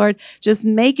takes, Lord. Just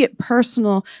make it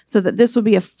personal so that this will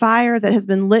be a fire that has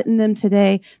been lit in them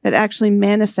today that actually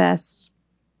manifests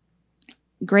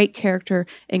great character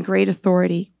and great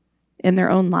authority in their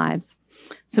own lives.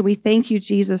 So we thank you,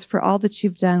 Jesus, for all that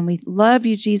you've done. We love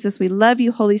you, Jesus. We love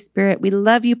you, Holy Spirit. We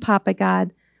love you, Papa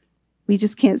God. We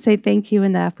just can't say thank you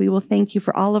enough. We will thank you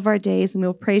for all of our days, and we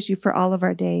will praise you for all of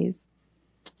our days.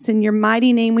 It's in your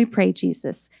mighty name we pray,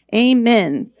 Jesus.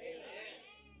 Amen.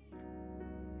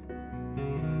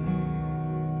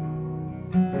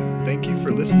 Thank you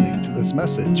for listening to this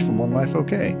message from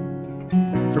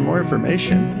OneLifeOK. For more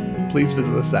information, please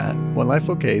visit us at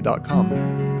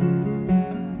OneLifeOK.com.